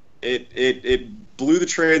 It blew the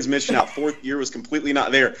transmission out. Fourth gear was completely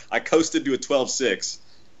not there. I coasted to a 12.6.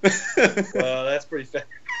 Well, that's pretty fast.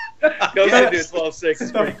 Go ahead and do a 12.6.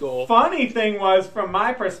 It's pretty cool. Funny thing was, from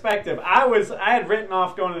my perspective, I had written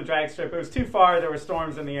off going to the drag strip. It was too far. There were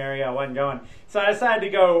storms in the area. I wasn't going. So I decided to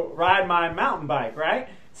go ride my mountain bike, right?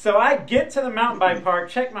 So I get to the mountain bike park,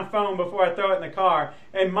 check my phone before I throw it in the car,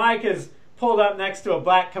 and Mike is pulled up next to a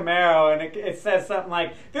black Camaro, and it says something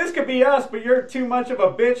like, this could be us, but you're too much of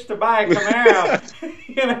a bitch to buy a Camaro.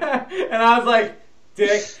 And I was like,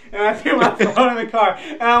 dick. And I threw my phone in the car.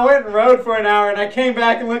 And I went and rode for an hour, and I came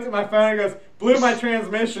back and looked at my phone and goes, blew my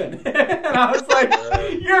transmission. And I was like,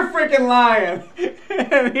 you're freaking lying.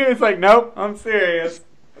 And he was like, nope, I'm serious.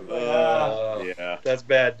 I was like, Yeah. That's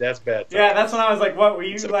bad. That's bad. yeah, that's when I was like, what, were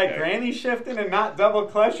you It's like okay. granny shifting and not double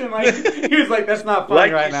clutching? Like, he was like, that's not funny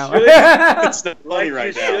Like right you now. should. It's not funny Like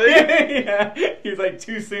right you now. should. Yeah, he was like,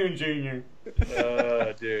 too soon, Junior.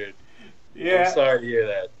 Dude. Yeah. I'm sorry to hear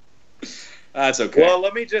that. That's okay. Well,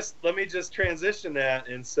 let me just transition that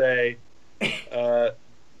and say,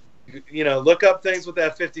 look up things with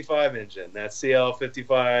that 55 engine, that CL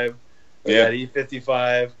 55, or Yeah. that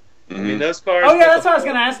E55. I Mhm. mean, those cars. Oh yeah, that's what I was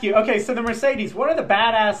gonna ask you. Okay, so the Mercedes, what are the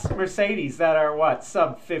badass Mercedes that are what,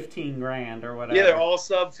 sub 15 grand or whatever? Yeah, they're all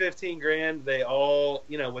sub 15 grand. They all,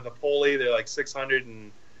 with a pulley, they're like 600 and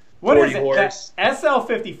what is 40 it? horse.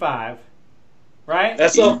 SL55, right?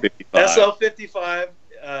 SL55.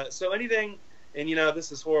 So anything, and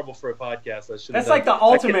this is horrible for a podcast. I should. That's like the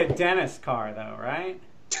ultimate dentist car, though, right?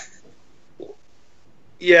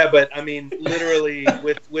 Yeah, but I mean, literally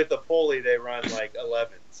with a pulley, they run like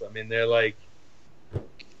 11s. I mean, they're like,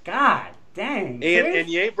 God dang. and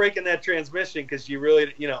you ain't breaking that transmission because you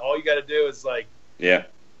really, all you got to do is like Yeah.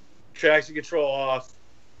 traction control off,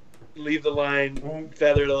 leave the line,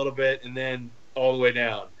 feather it a little bit, and then all the way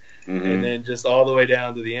down, and then just all the way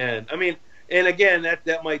down to the end. I mean, and again,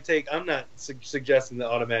 that might take. I'm not suggesting that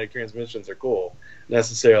automatic transmissions are cool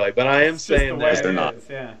necessarily, but I am It's just saying the way that they're it not. is,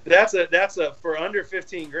 yeah. that's a for under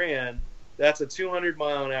 15 grand. That's a 200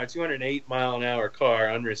 mile an hour, 208 mile an hour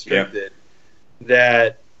car, unrestricted.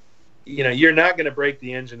 That you're not going to break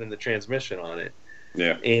the engine and the transmission on it.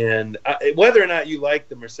 Yeah. And whether or not you like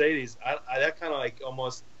the Mercedes, that kind of like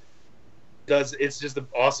almost does. It's just an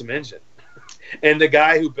awesome engine, and the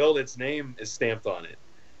guy who built its name is stamped on it.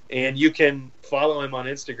 And you can follow him on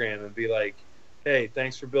Instagram and be like, "Hey,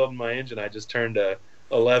 thanks for building my engine. I just turned a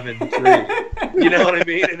 11.3." You know what I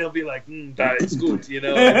mean? And he'll be like, "It's good." You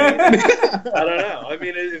know what I mean? I don't know. I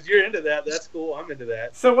mean, if you're into that, that's cool. I'm into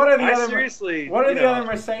that. So what are the I other? seriously, What are you the know, other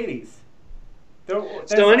Mercedes?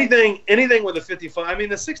 So anything with a 55. I mean,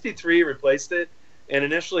 the 63 replaced it, and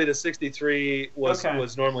initially the 63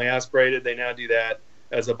 was normally aspirated. They now do that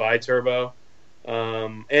as a bi-turbo.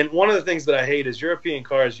 And one of the things that I hate is European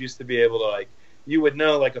cars used to be able to you would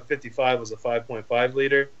know like a 55 was a 5.5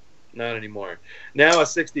 liter. Not anymore. Now a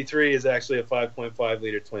 63 is actually a 5.5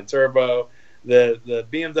 liter twin turbo. The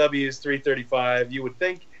BMW's 335, you would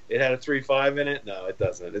think it had a 3.5 in it. No, it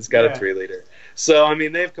doesn't. It's got a 3 liter. So I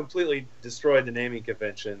mean, they've completely destroyed the naming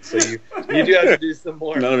convention. So you do have to do some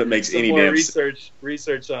more. None of it makes any more damn sense.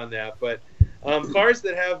 research on that. But cars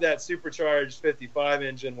that have that supercharged 55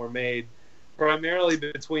 engine were made primarily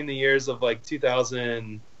between the years of like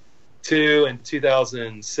 2002 and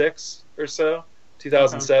 2006 or so.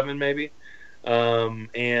 2007 maybe,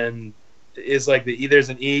 and is like there's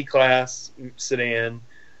an E-Class sedan,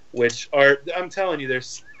 which are, I'm telling you, they're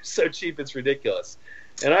so cheap it's ridiculous.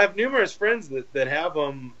 And I have numerous friends that have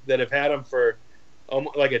them, that have had them for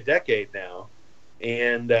like a decade now.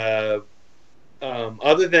 And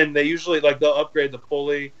other than, they usually, like, they'll upgrade the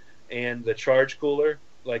pulley and the charge cooler,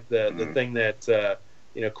 like the thing that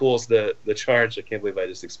cools the charge. I can't believe I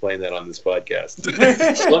just explained that on this podcast.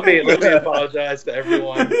 let me apologize to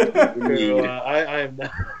everyone. Who, I am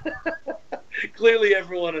not. Clearly,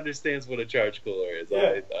 everyone understands what a charge cooler is.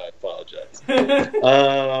 Yeah. I apologize.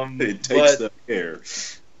 It takes the air.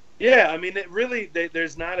 Yeah, I mean, it really,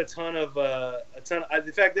 there's not a ton of.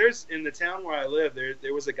 In fact, there's, in the town where I live,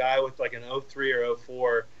 there was a guy with like an 03 or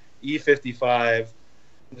 04 E55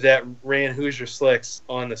 that ran Hoosier Slicks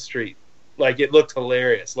on the street. Like, it looked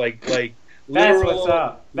hilarious. Like that's literal, what's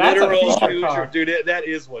up. That's literal a feature Hoosier, car. dude. That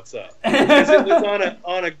is what's up. Because it was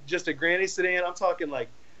on a just a granny sedan. I'm talking like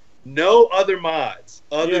no other mods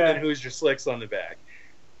other than Hoosier Slicks on the back,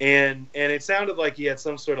 and it sounded like he had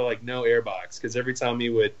some sort of like no airbox, because every time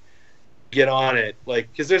he would get on it, like,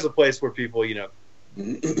 because there's a place where people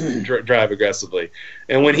drive aggressively,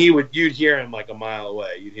 and when you'd hear him like a mile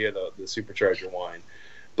away. You'd hear the supercharger whine.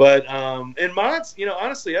 But and mods,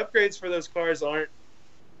 honestly, upgrades for those cars aren't,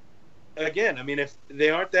 again, I mean, if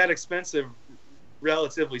they aren't that expensive,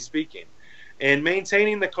 relatively speaking, and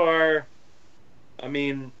maintaining the car, I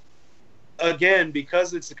mean, again,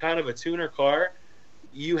 because it's kind of a tuner car,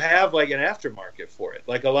 you have like an aftermarket for it.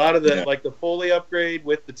 Like a lot of like the pulley upgrade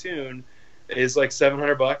with the tune is like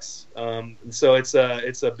 $700. So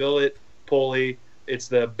it's a billet pulley, it's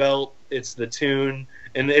the belt, it's the tune,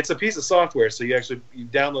 and it's a piece of software. So you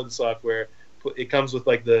download the software. It comes with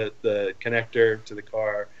like the connector to the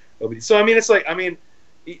car. So I mean, it's like, I mean,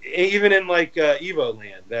 even in like Evo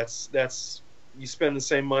Land, that's you spend the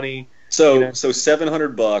same money. So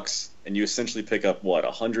 $700, and you essentially pick up what,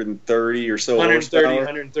 130 or so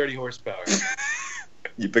 130 horsepower.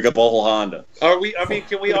 You pick up a whole Honda. Are we? I mean,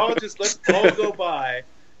 can we all let's all go buy,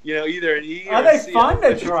 either an E or Are they a fun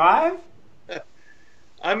to drive?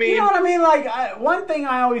 I mean, you know what I mean? Like, one thing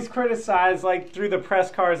I always criticize, like, through the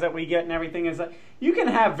press cars that we get and everything, is that you can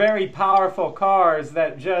have very powerful cars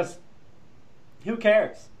that just, who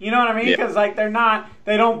cares? You know what I mean? Because, like,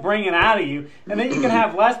 they don't bring it out of you. And then you can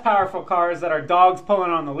have less powerful cars that are dogs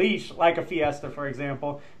pulling on the leash, like a Fiesta, for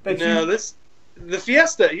example. The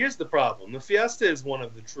Fiesta, here's the problem. The Fiesta is one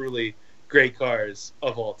of the truly great cars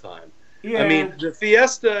of all time. Yeah. I mean, the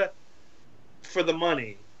Fiesta, for the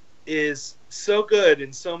money, is so good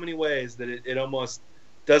in so many ways that it almost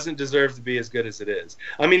doesn't deserve to be as good as it is.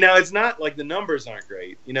 I mean, now it's not like the numbers aren't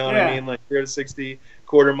great. You know what I mean? Like 0 to 60,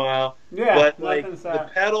 quarter mile. Yeah, but like the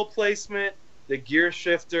pedal placement, the gear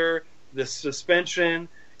shifter, the suspension,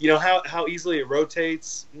 how easily it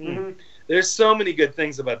rotates. Mm-hmm. There's so many good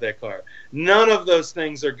things about that car. None of those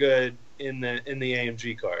things are good in the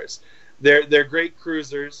AMG cars. They're great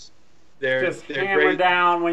cruisers. They're hammer great down when